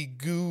oozy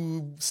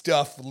goo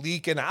stuff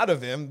leaking out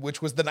of him,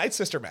 which was the Night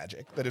Sister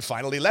magic that had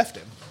finally left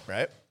him,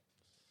 right?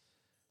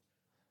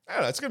 I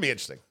don't know. It's going to be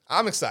interesting.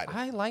 I'm excited.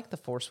 I like the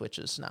Force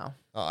Witches now.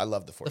 Oh, I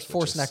love the Force The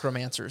Force Witches.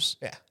 Necromancers.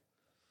 Yeah.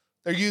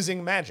 They're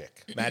using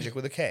magic. Magic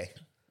with a K.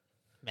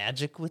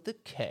 Magic with a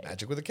K.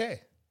 Magic with a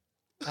K.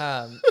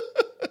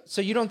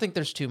 So you don't think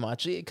there's too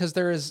much? Because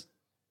there's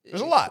a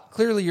lot.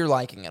 Clearly you're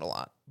liking it a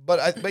lot.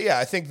 But yeah,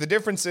 I think the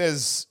difference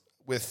is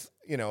with,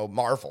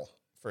 Marvel,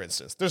 for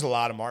instance. There's a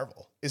lot of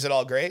Marvel. Is it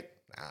all great?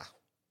 Nah.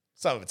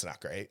 Some of it's not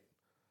great.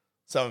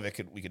 Some of it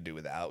we could do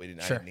without. I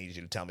didn't need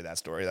you to tell me that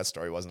story. That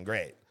story wasn't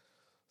great.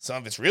 Some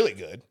of it's really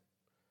good.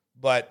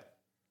 But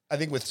I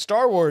think with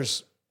Star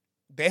Wars,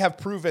 they have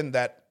proven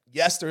that,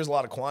 yes, there's a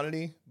lot of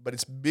quantity, but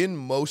it's been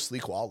mostly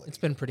quality. It's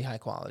been pretty high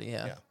quality,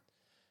 yeah.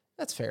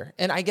 That's fair.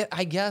 And I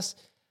guess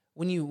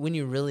when you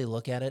really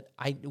look at it,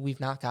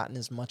 we've not gotten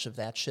as much of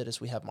that shit as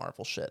we have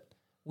Marvel shit.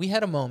 We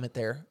had a moment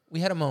there.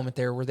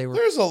 Where they were.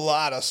 There's a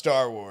lot of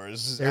Star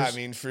Wars. I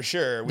mean, for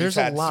sure. We've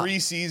had 3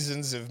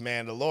 seasons of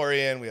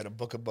Mandalorian. We had a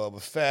Book of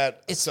Boba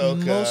Fett. It's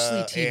Ahsoka,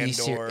 mostly TV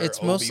series.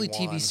 It's mostly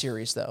Obi-Wan. TV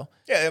series, though.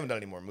 Yeah, they haven't done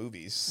any more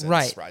movies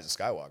since Rise of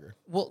Skywalker.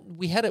 Well,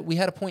 we had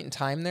a point in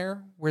time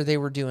there where they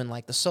were doing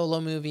like the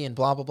Solo movie and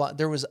blah blah blah.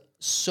 There was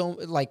so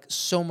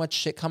much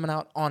shit coming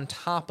out on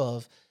top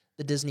of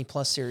the Disney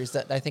Plus series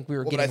that I think we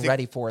were getting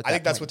ready for. At that I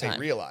think that's point what they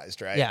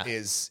realized, right? Yeah.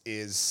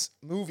 Is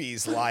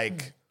movies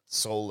like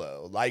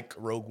Solo, like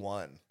Rogue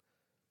One,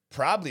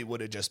 probably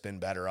would have just been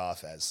better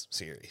off as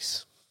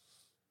series.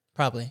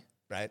 Probably.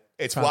 Right?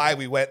 It's why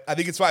we went. I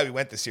think it's why we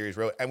went the series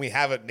road, and we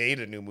haven't made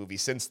a new movie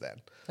since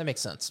then. That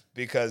makes sense.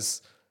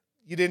 Because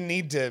you didn't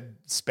need to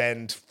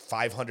spend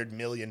 $500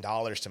 million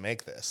to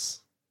make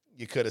this.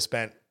 You could have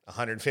spent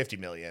 $150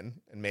 million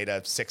and made a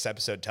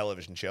 6-episode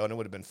television show, and it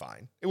would have been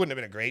fine. It wouldn't have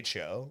been a great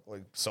show.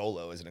 Like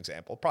Solo is an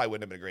example. Probably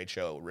wouldn't have been a great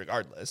show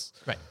regardless.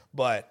 Right.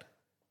 But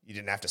you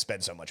didn't have to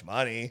spend so much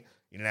money.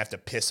 You didn't have to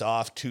piss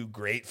off 2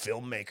 great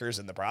filmmakers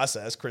in the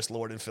process, Chris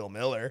Lord and Phil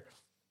Miller.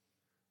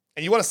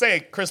 and you want to say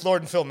Chris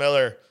Lord and Phil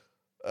Miller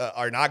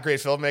are not great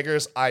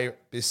filmmakers, I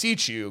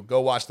beseech you, go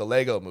watch the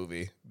Lego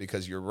movie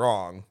because you're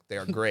wrong. They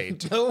are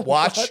great.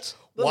 watch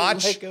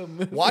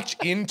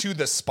Into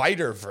the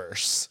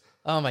Spider-Verse.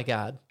 Oh my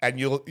God. And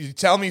you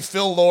tell me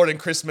Phil Lord and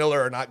Chris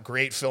Miller are not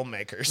great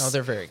filmmakers. No,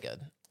 they're very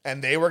good.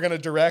 And they were going to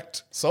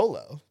direct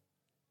Solo.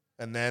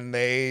 And then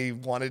they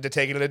wanted to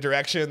take it in a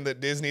direction that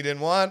Disney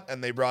didn't want,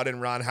 and they brought in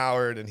Ron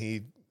Howard,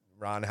 and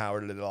Ron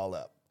Howarded it all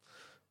up.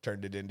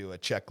 Turned it into a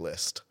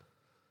checklist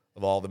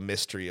of all the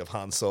mystery of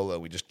Han Solo.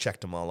 We just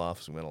checked them all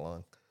off as we went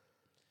along.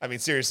 I mean,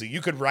 seriously,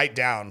 you could write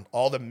down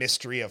all the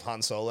mystery of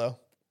Han Solo.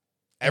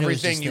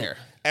 Everything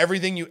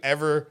you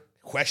ever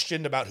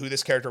questioned about who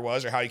this character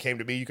was or how he came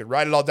to be, you could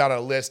write it all down on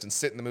a list and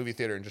sit in the movie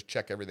theater and just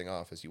check everything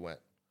off as you went.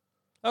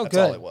 Oh, That's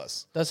good. all it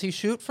was. Does he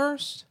shoot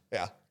first?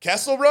 Yeah.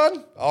 Kessel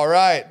Run? All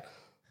right.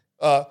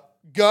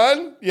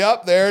 Gun?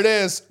 Yep, there it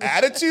is.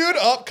 Attitude?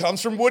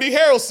 Comes from Woody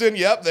Harrelson.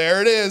 Yep,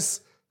 there it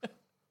is.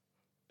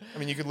 I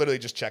mean, you could literally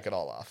just check it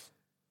all off.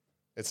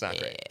 It's not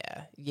great.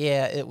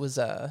 Yeah, it was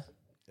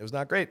It was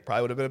not great.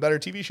 Probably would have been a better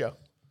TV show.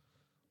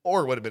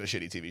 Or would have been a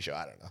shitty TV show.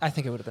 I don't know. I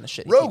think it would have been a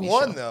shitty Rogue TV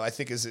One, show. though, I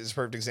think is a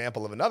perfect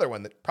example of another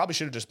one that probably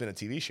should have just been a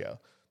TV show.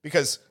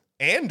 Because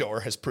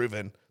Andor has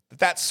proven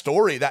that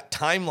story, that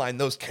timeline,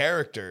 those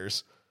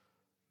characters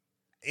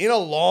in a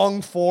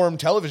long-form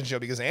television show,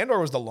 because Andor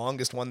was the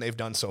longest one they've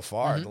done so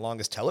far, the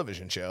longest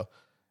television show.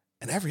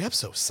 And every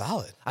episode was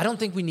solid. I don't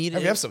think we needed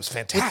Every episode was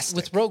fantastic.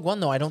 With Rogue One,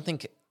 though, I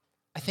think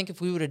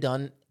if we would have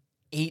done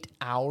 8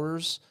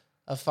 hours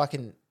of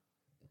fucking...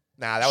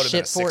 Nah, that would have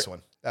been a shit for 6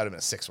 one. That would have been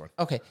a 6 one.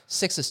 Okay,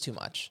 6 is too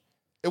much.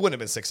 It wouldn't have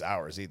been 6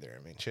 hours either.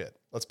 I mean, shit.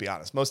 Let's be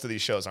honest. Most of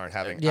these shows aren't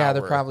having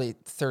They're probably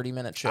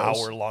 30-minute shows.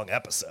 hour-long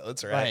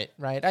episodes, right?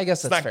 Right. I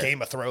guess It's that's not fair.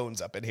 Game of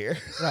Thrones up in here.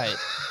 Right.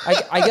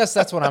 I guess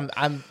that's what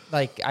I'm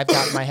like, I've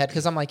got in my head,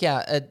 because I'm like,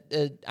 yeah,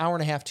 an hour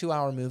and a half, 2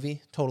 hour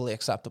movie, totally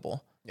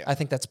acceptable. Yeah. I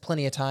think that's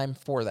plenty of time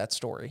for that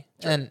story.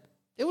 Sure. And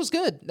it was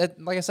good.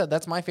 Like I said,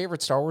 that's my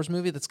favorite Star Wars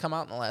movie that's come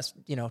out in the last,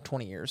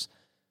 20 years.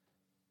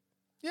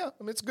 Yeah,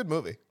 I mean, it's a good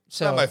movie. It's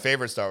not my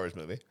favorite Star Wars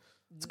movie.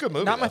 It's a good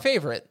movie. Not my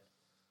favorite,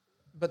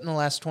 but in the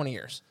last 20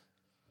 years.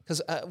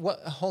 Because,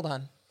 hold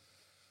on.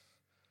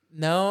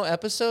 No,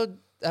 episode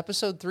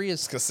 3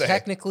 is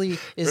technically...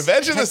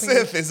 Revenge of the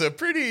Sith is a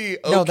pretty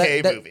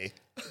okay movie.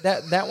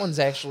 That one's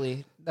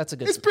actually... That's a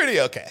good... It's pretty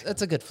okay.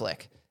 That's a good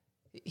flick.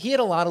 He had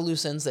a lot of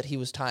loose ends that he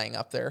was tying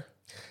up there.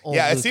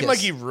 It seemed like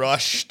he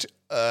rushed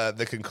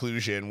the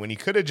conclusion when he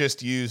could have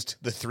just used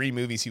the 3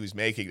 movies he was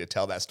making to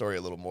tell that story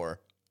a little more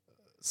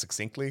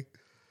succinctly.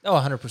 Oh,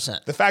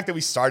 100%. The fact that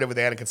we started with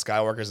Anakin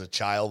Skywalker as a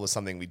child was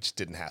something we just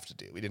didn't have to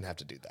do. We didn't have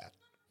to do that.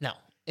 No,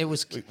 it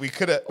was... We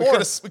could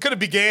have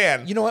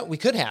began... You know what? We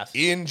could have.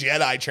 In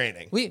Jedi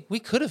training. We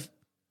could have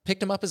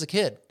picked him up as a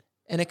kid,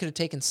 and it could have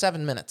taken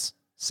 7 minutes.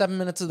 7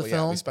 minutes of the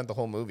film. Yeah, we spent the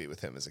whole movie with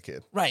him as a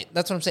kid. Right.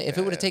 That's what I'm saying. If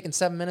it would have taken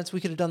 7 minutes,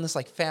 we could have done this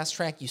like fast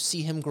track. You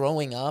see him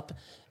growing up.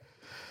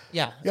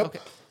 Yeah. Yep. Okay.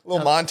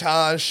 Little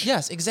montage.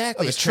 Yes,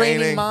 exactly. His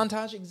training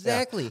montage.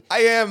 Exactly. Yeah. I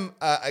am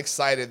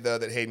excited, though,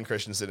 that Hayden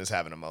Christensen is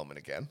having a moment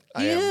again.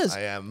 He is.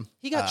 I am.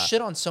 He got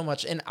shit on so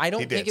much, and I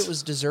don't think it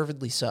was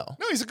deservedly so.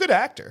 No, he's a good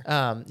actor.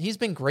 He's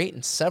been great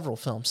in several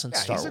films since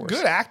Star Wars. He's a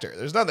good actor.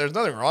 There's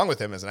nothing wrong with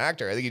him as an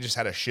actor. I think he just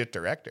had a shit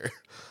director.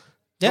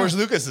 Yeah. George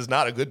Lucas is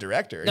not a good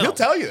director. No. He'll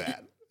tell you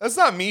that. That's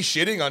not me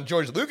shitting on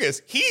George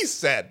Lucas. He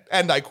said,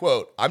 and I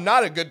quote, "I'm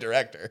not a good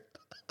director."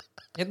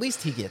 At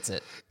least he gets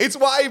it. It's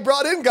why he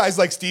brought in guys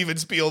like Steven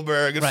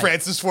Spielberg and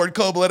Francis Ford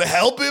Coppola to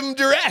help him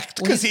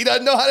direct, because he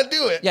doesn't know how to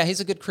do it. Yeah, he's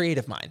a good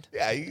creative mind.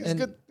 Yeah, he's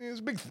good. He's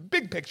a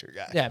big picture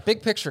guy. Yeah,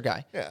 big picture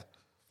guy. Yeah.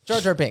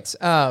 Jar Jar Binks.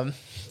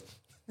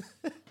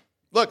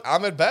 Look,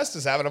 Ahmed Best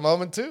is having a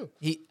moment too.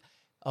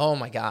 Oh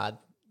my God.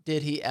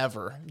 Did he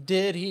ever?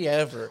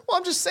 Well,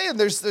 I'm just saying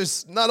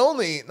there's not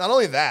only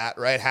that,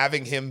 right?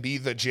 Having him be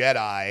the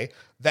Jedi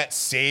that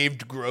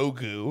saved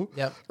Grogu,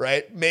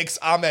 right? Makes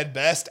Ahmed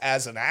Best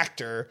as an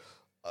actor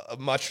a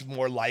much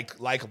more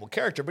likable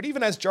character. But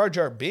even as Jar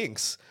Jar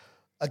Binks,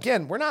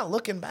 again, we're not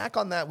looking back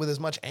on that with as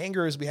much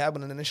anger as we had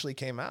when it initially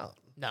came out.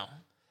 No.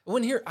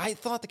 I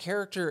thought the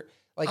character...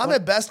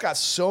 Ahmed Best got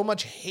so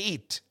much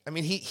hate. I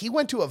mean, he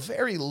went to a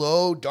very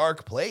low,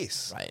 dark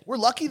place. Right. We're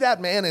lucky that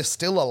man is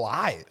still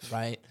alive.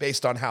 Right.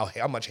 Based on how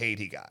much hate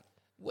he got.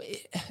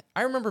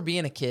 I remember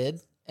being a kid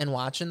and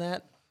watching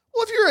that.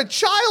 Well, if you're a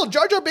child,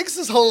 Jar Jar Binks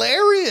is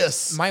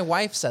hilarious. My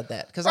wife said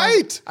that. Because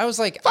I was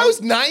like... If I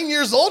was 9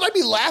 years old, I'd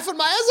be laughing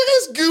my ass. Look at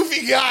this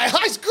goofy guy.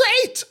 He's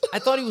great. I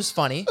thought he was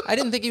funny. I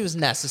didn't think he was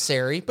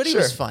necessary, but he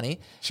was funny.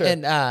 Sure.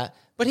 And,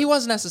 but he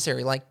was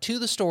necessary. Like, to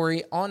the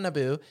story on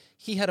Naboo,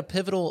 he had a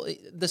pivotal...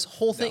 This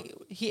whole thing...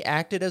 No. He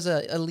acted as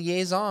a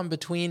liaison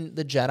between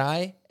the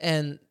Jedi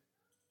and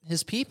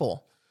his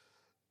people.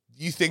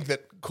 You think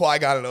that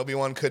Qui-Gon and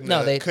Obi-Wan couldn't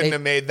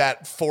have made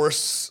that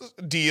Force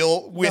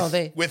deal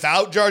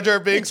without Jar Jar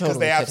Binks? Because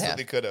they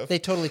absolutely could have. They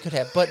totally could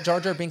have. But Jar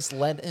Jar Binks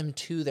led him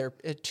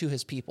to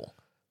his people.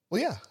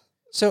 Well, yeah.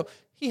 So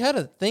he had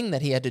a thing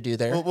that he had to do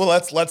there. Well,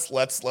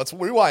 let's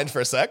rewind for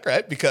a sec,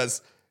 right?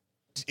 Because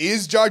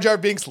is Jar Jar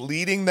Binks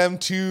leading them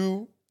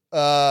to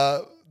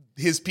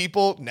his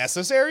people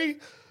necessary?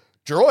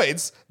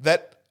 Droids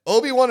that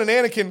Obi-Wan and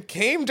Anakin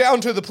came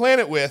down to the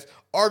planet with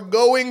are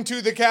going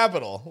to the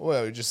capital.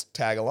 Well, we just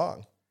tag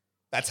along.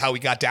 That's how we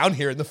got down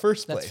here in the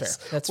first place. That's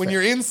fair. That's when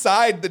fair. you're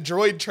inside the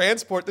droid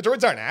transport, the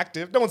droids aren't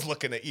active. No one's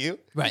looking at you.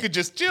 Right. You could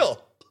just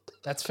chill.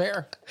 That's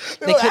fair.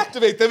 They don't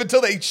activate them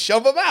until they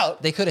shove them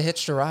out. They could have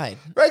hitched a ride.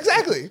 Right,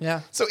 exactly.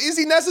 Yeah. So is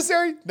he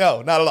necessary?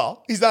 No, not at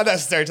all. He's not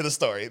necessary to the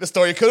story. The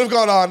story could have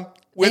gone on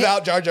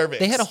without Jar Jar Binks.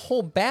 They had a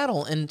whole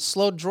battle and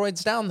slowed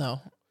droids down,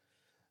 though.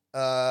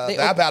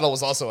 That battle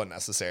was also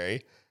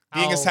unnecessary.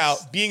 Being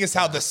as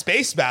how the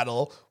space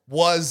battle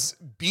was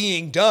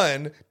being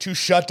done to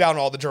shut down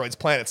all the droids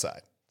planetside.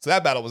 So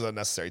that battle was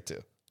unnecessary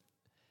too.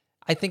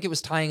 I think it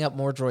was tying up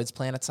more droids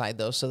planetside,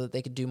 though, so that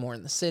they could do more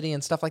in the city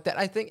and stuff like that.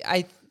 I think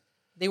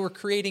they were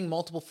creating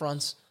multiple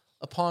fronts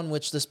upon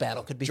which this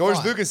battle could be George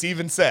fought. Lucas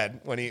even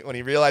said when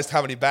he realized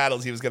how many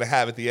battles he was going to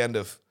have at the end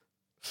of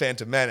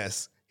Phantom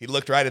Menace, he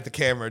looked right at the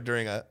camera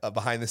during a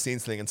behind the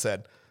scenes thing and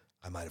said,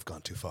 "I might have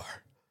gone too far."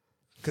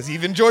 Because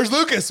even George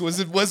Lucas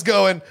was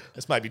going,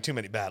 this might be too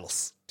many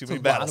battles. Too many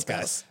battles,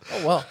 guys.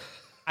 Oh, well,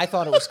 I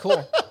thought it was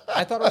cool.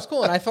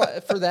 And I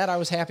thought for that I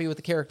was happy with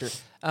the character.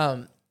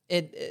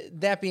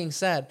 That being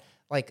said,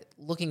 like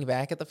looking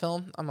back at the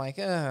film, I'm like,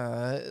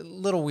 a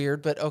little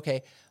weird, but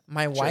okay.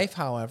 My wife,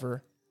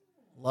 however,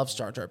 loves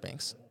Jar Jar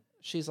Binks.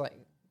 She's like,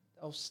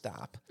 oh,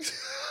 stop.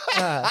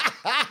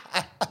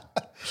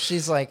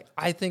 She's like,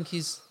 I think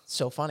he's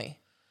so funny.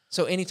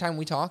 So anytime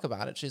we talk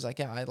about it, she's like,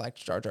 yeah, I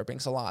liked Jar Jar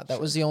Binks a lot.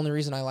 That was the only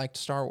reason I liked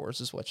Star Wars,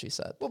 is what she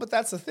said. Well, but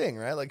that's the thing,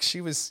 right? Like, she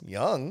was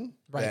young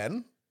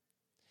then,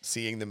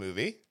 seeing the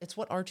movie. It's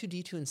what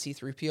R2-D2 and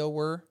C-3PO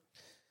were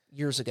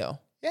years ago.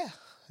 Yeah.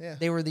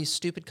 They were these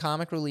stupid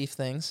comic relief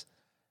things.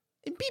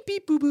 And beep,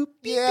 beep, boop, boop,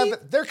 beep, Yeah, beep.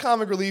 but their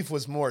comic relief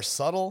was more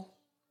subtle.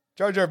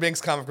 Jar Jar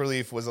Binks' comic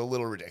relief was a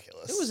little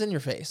ridiculous. It was in your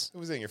face. It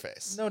was in your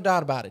face. No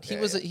doubt about it. He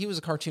Yeah, was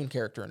a cartoon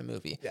character in a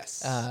movie.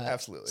 Yes,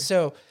 absolutely.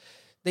 So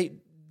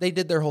they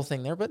did their whole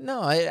thing there, but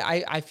no,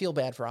 I feel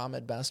bad for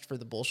Ahmed Best for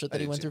the bullshit that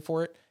he went through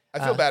for it. I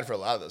feel bad for a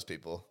lot of those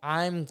people.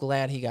 I'm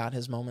glad he got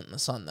his moment in the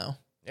sun, though.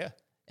 Yeah.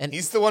 And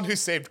he's the one who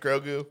saved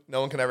Grogu.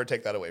 No one can ever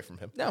take that away from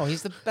him. No,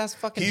 he's the best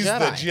fucking He's Jedi.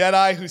 the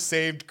Jedi who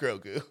saved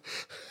Grogu.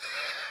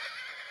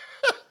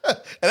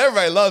 And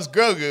everybody loves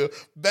Grogu.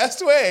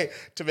 Best way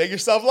to make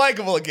yourself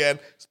likable again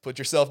is put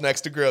yourself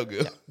next to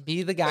Grogu. Yeah,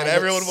 be the guy and that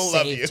everyone will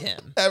love you. saved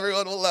him.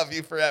 Everyone will love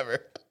you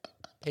forever.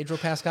 Pedro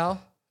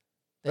Pascal?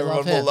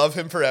 Everyone will love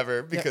him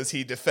forever because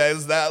he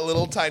defends that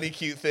little tiny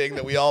cute thing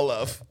that we all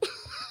love.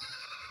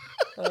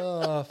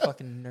 Oh,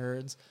 fucking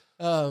nerds.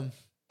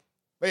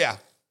 But yeah,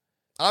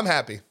 I'm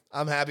happy.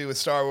 I'm happy with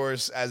Star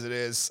Wars as it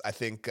is. I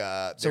think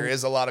there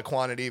is a lot of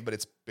quantity, but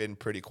it's been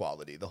pretty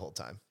quality the whole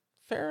time.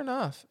 Fair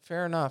enough.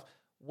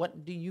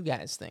 What do you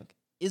guys think?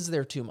 Is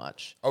there too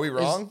much? Are we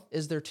wrong?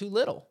 Is there too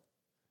little?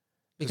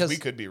 Because we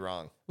could be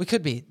wrong. We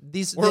could be.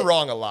 We're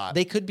wrong a lot.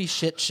 They could be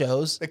shit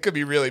shows. It could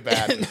be really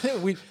bad.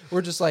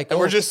 We're just like, and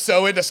we're just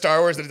so into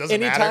Star Wars that it doesn't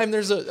matter. Anytime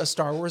there's a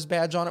Star Wars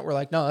badge on it, we're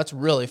like, no, that's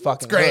really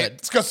fucking great. good.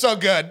 It's so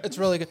good. It's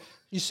really good.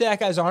 You see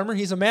that guy's armor?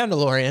 He's a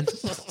Mandalorian.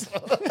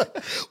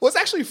 Well, it's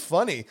actually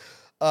funny.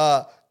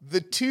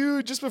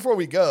 Just before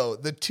we go,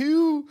 the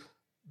two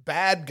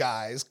bad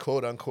guys,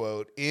 quote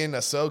unquote, in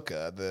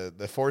Ahsoka,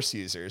 the Force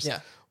users,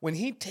 when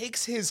he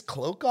takes his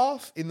cloak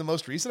off in the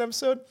most recent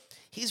episode,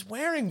 he's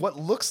wearing what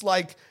looks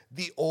like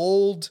the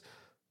old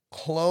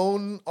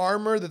clone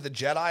armor that the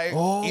Jedi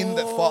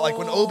fought, like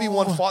when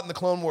Obi-Wan fought in the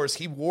Clone Wars,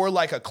 he wore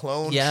like a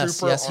clone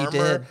trooper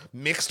armor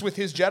mixed with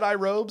his Jedi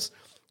robes.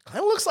 Kind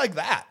of looks like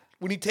that.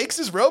 When he takes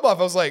his robe off,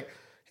 I was like,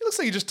 he looks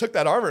like he just took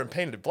that armor and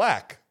painted it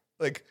black.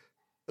 Like,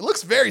 it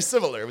looks very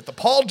similar with the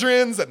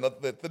pauldrons and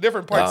the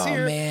different parts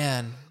here. Oh,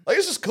 man. Like,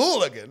 it's just cool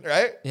looking,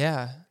 right?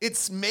 Yeah.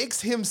 It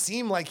makes him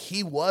seem like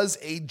he was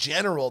a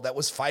general that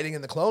was fighting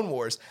in the Clone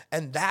Wars,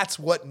 and that's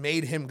what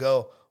made him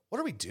go,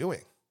 what are we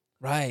doing?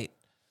 Right.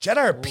 Jedi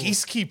are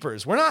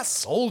peacekeepers. We're not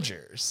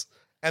soldiers.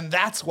 And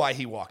that's why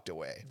he walked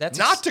away. That's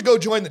not to go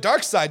join the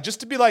dark side, just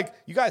to be like,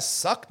 you guys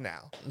suck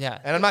now. Yeah.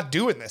 And I'm not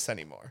doing this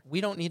anymore.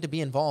 We don't need to be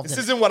involved This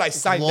in isn't what I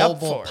signed up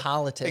for. global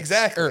politics.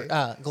 Exactly.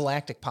 Or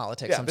galactic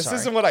politics, Yeah, this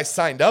isn't what I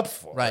signed up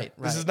for. Right.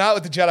 This is not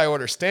what the Jedi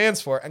Order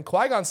stands for. And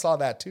Qui-Gon saw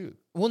that too.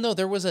 Well, no,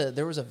 there was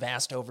a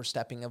vast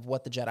overstepping of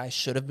what the Jedi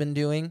should have been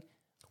doing.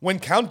 When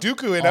Count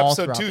Dooku in All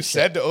episode throughout 2 the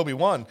said to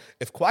Obi-Wan,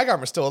 if Qui-Gon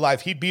were still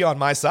alive, he'd be on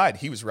my side.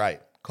 He was right.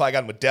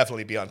 Qui-Gon would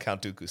definitely be on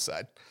Count Dooku's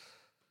side.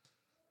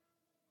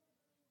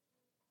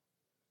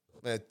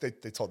 They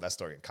told that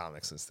story in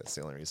comics, and that's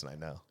the only reason I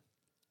know.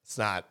 It's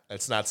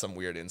not some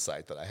weird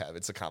insight that I have.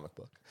 It's a comic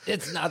book.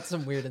 It's not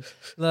some weird.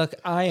 Look,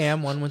 I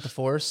am one with the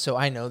Force, so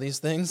I know these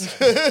things.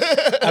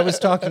 I was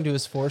talking to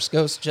his Force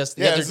ghost just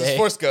the other this day. is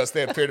Force Ghost.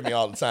 They appear to me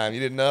all the time. You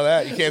didn't know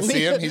that? You can't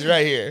see him? He's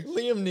right here.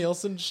 Liam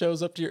Neeson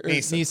shows up to your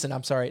Neeson.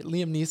 I'm sorry.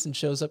 Liam Neeson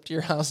shows up to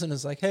your house and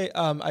is like, "Hey,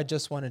 I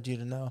just wanted you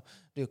to know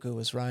Dooku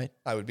was right."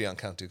 I would be on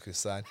Count Dooku's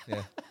side.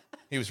 Yeah,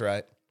 he was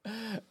right.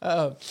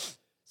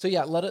 So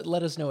yeah,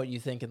 let us know what you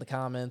think in the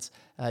comments.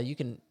 You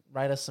can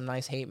write us some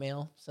nice hate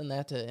mail. Send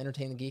that to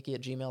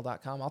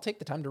entertainthegeeky@gmail.com. I'll take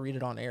the time to read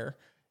it on air.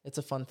 It's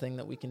a fun thing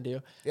that we can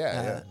do.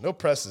 Yeah. No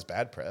press is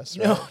bad press.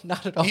 Right? No,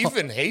 not at all.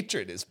 Even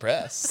hatred is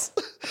press.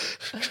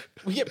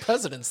 We get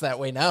presidents that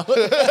way now.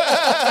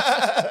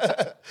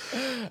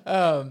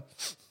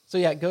 So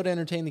yeah, go to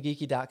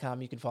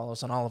entertainthegeeky.com. You can follow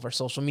us on all of our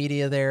social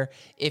media there.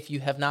 If you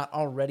have not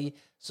already,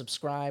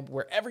 subscribe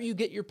wherever you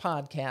get your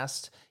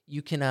podcast.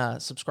 You can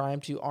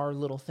subscribe to our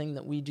little thing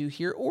that we do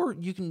here, or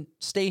you can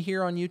stay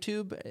here on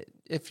YouTube.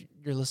 If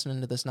you're listening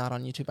to this not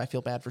on YouTube, I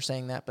feel bad for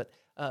saying that, but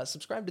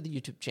subscribe to the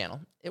YouTube channel.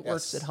 It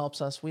works. It helps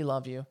us. We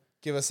love you.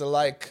 Give us a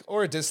like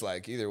or a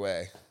dislike, either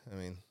way. I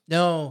mean,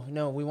 no,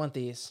 we want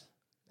these.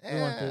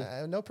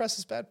 No press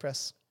is bad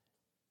press.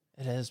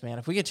 It is, man.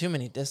 If we get too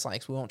many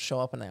dislikes, we won't show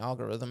up in the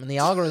algorithm, and the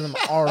algorithm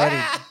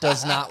already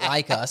does not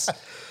like us.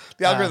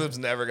 The algorithm's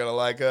never gonna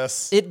like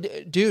us.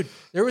 Dude,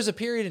 there was a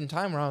period in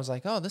time where I was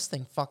like, "Oh, this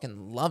thing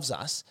fucking loves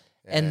us,"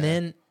 and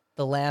then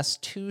the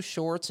last 2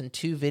 shorts and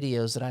 2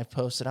 videos that I've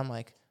posted, I'm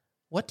like,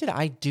 "What did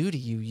I do to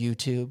you,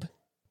 YouTube?"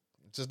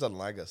 It just doesn't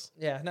like us.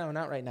 Yeah, no,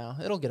 not right now.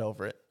 It'll get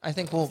over it. I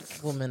think we'll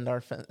mend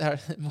our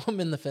we'll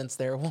mend the fence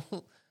there.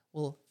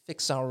 We'll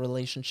fix our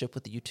relationship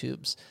with the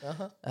YouTubes.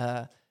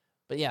 But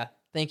yeah.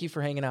 Thank you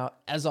for hanging out.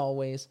 As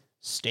always,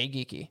 stay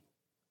geeky.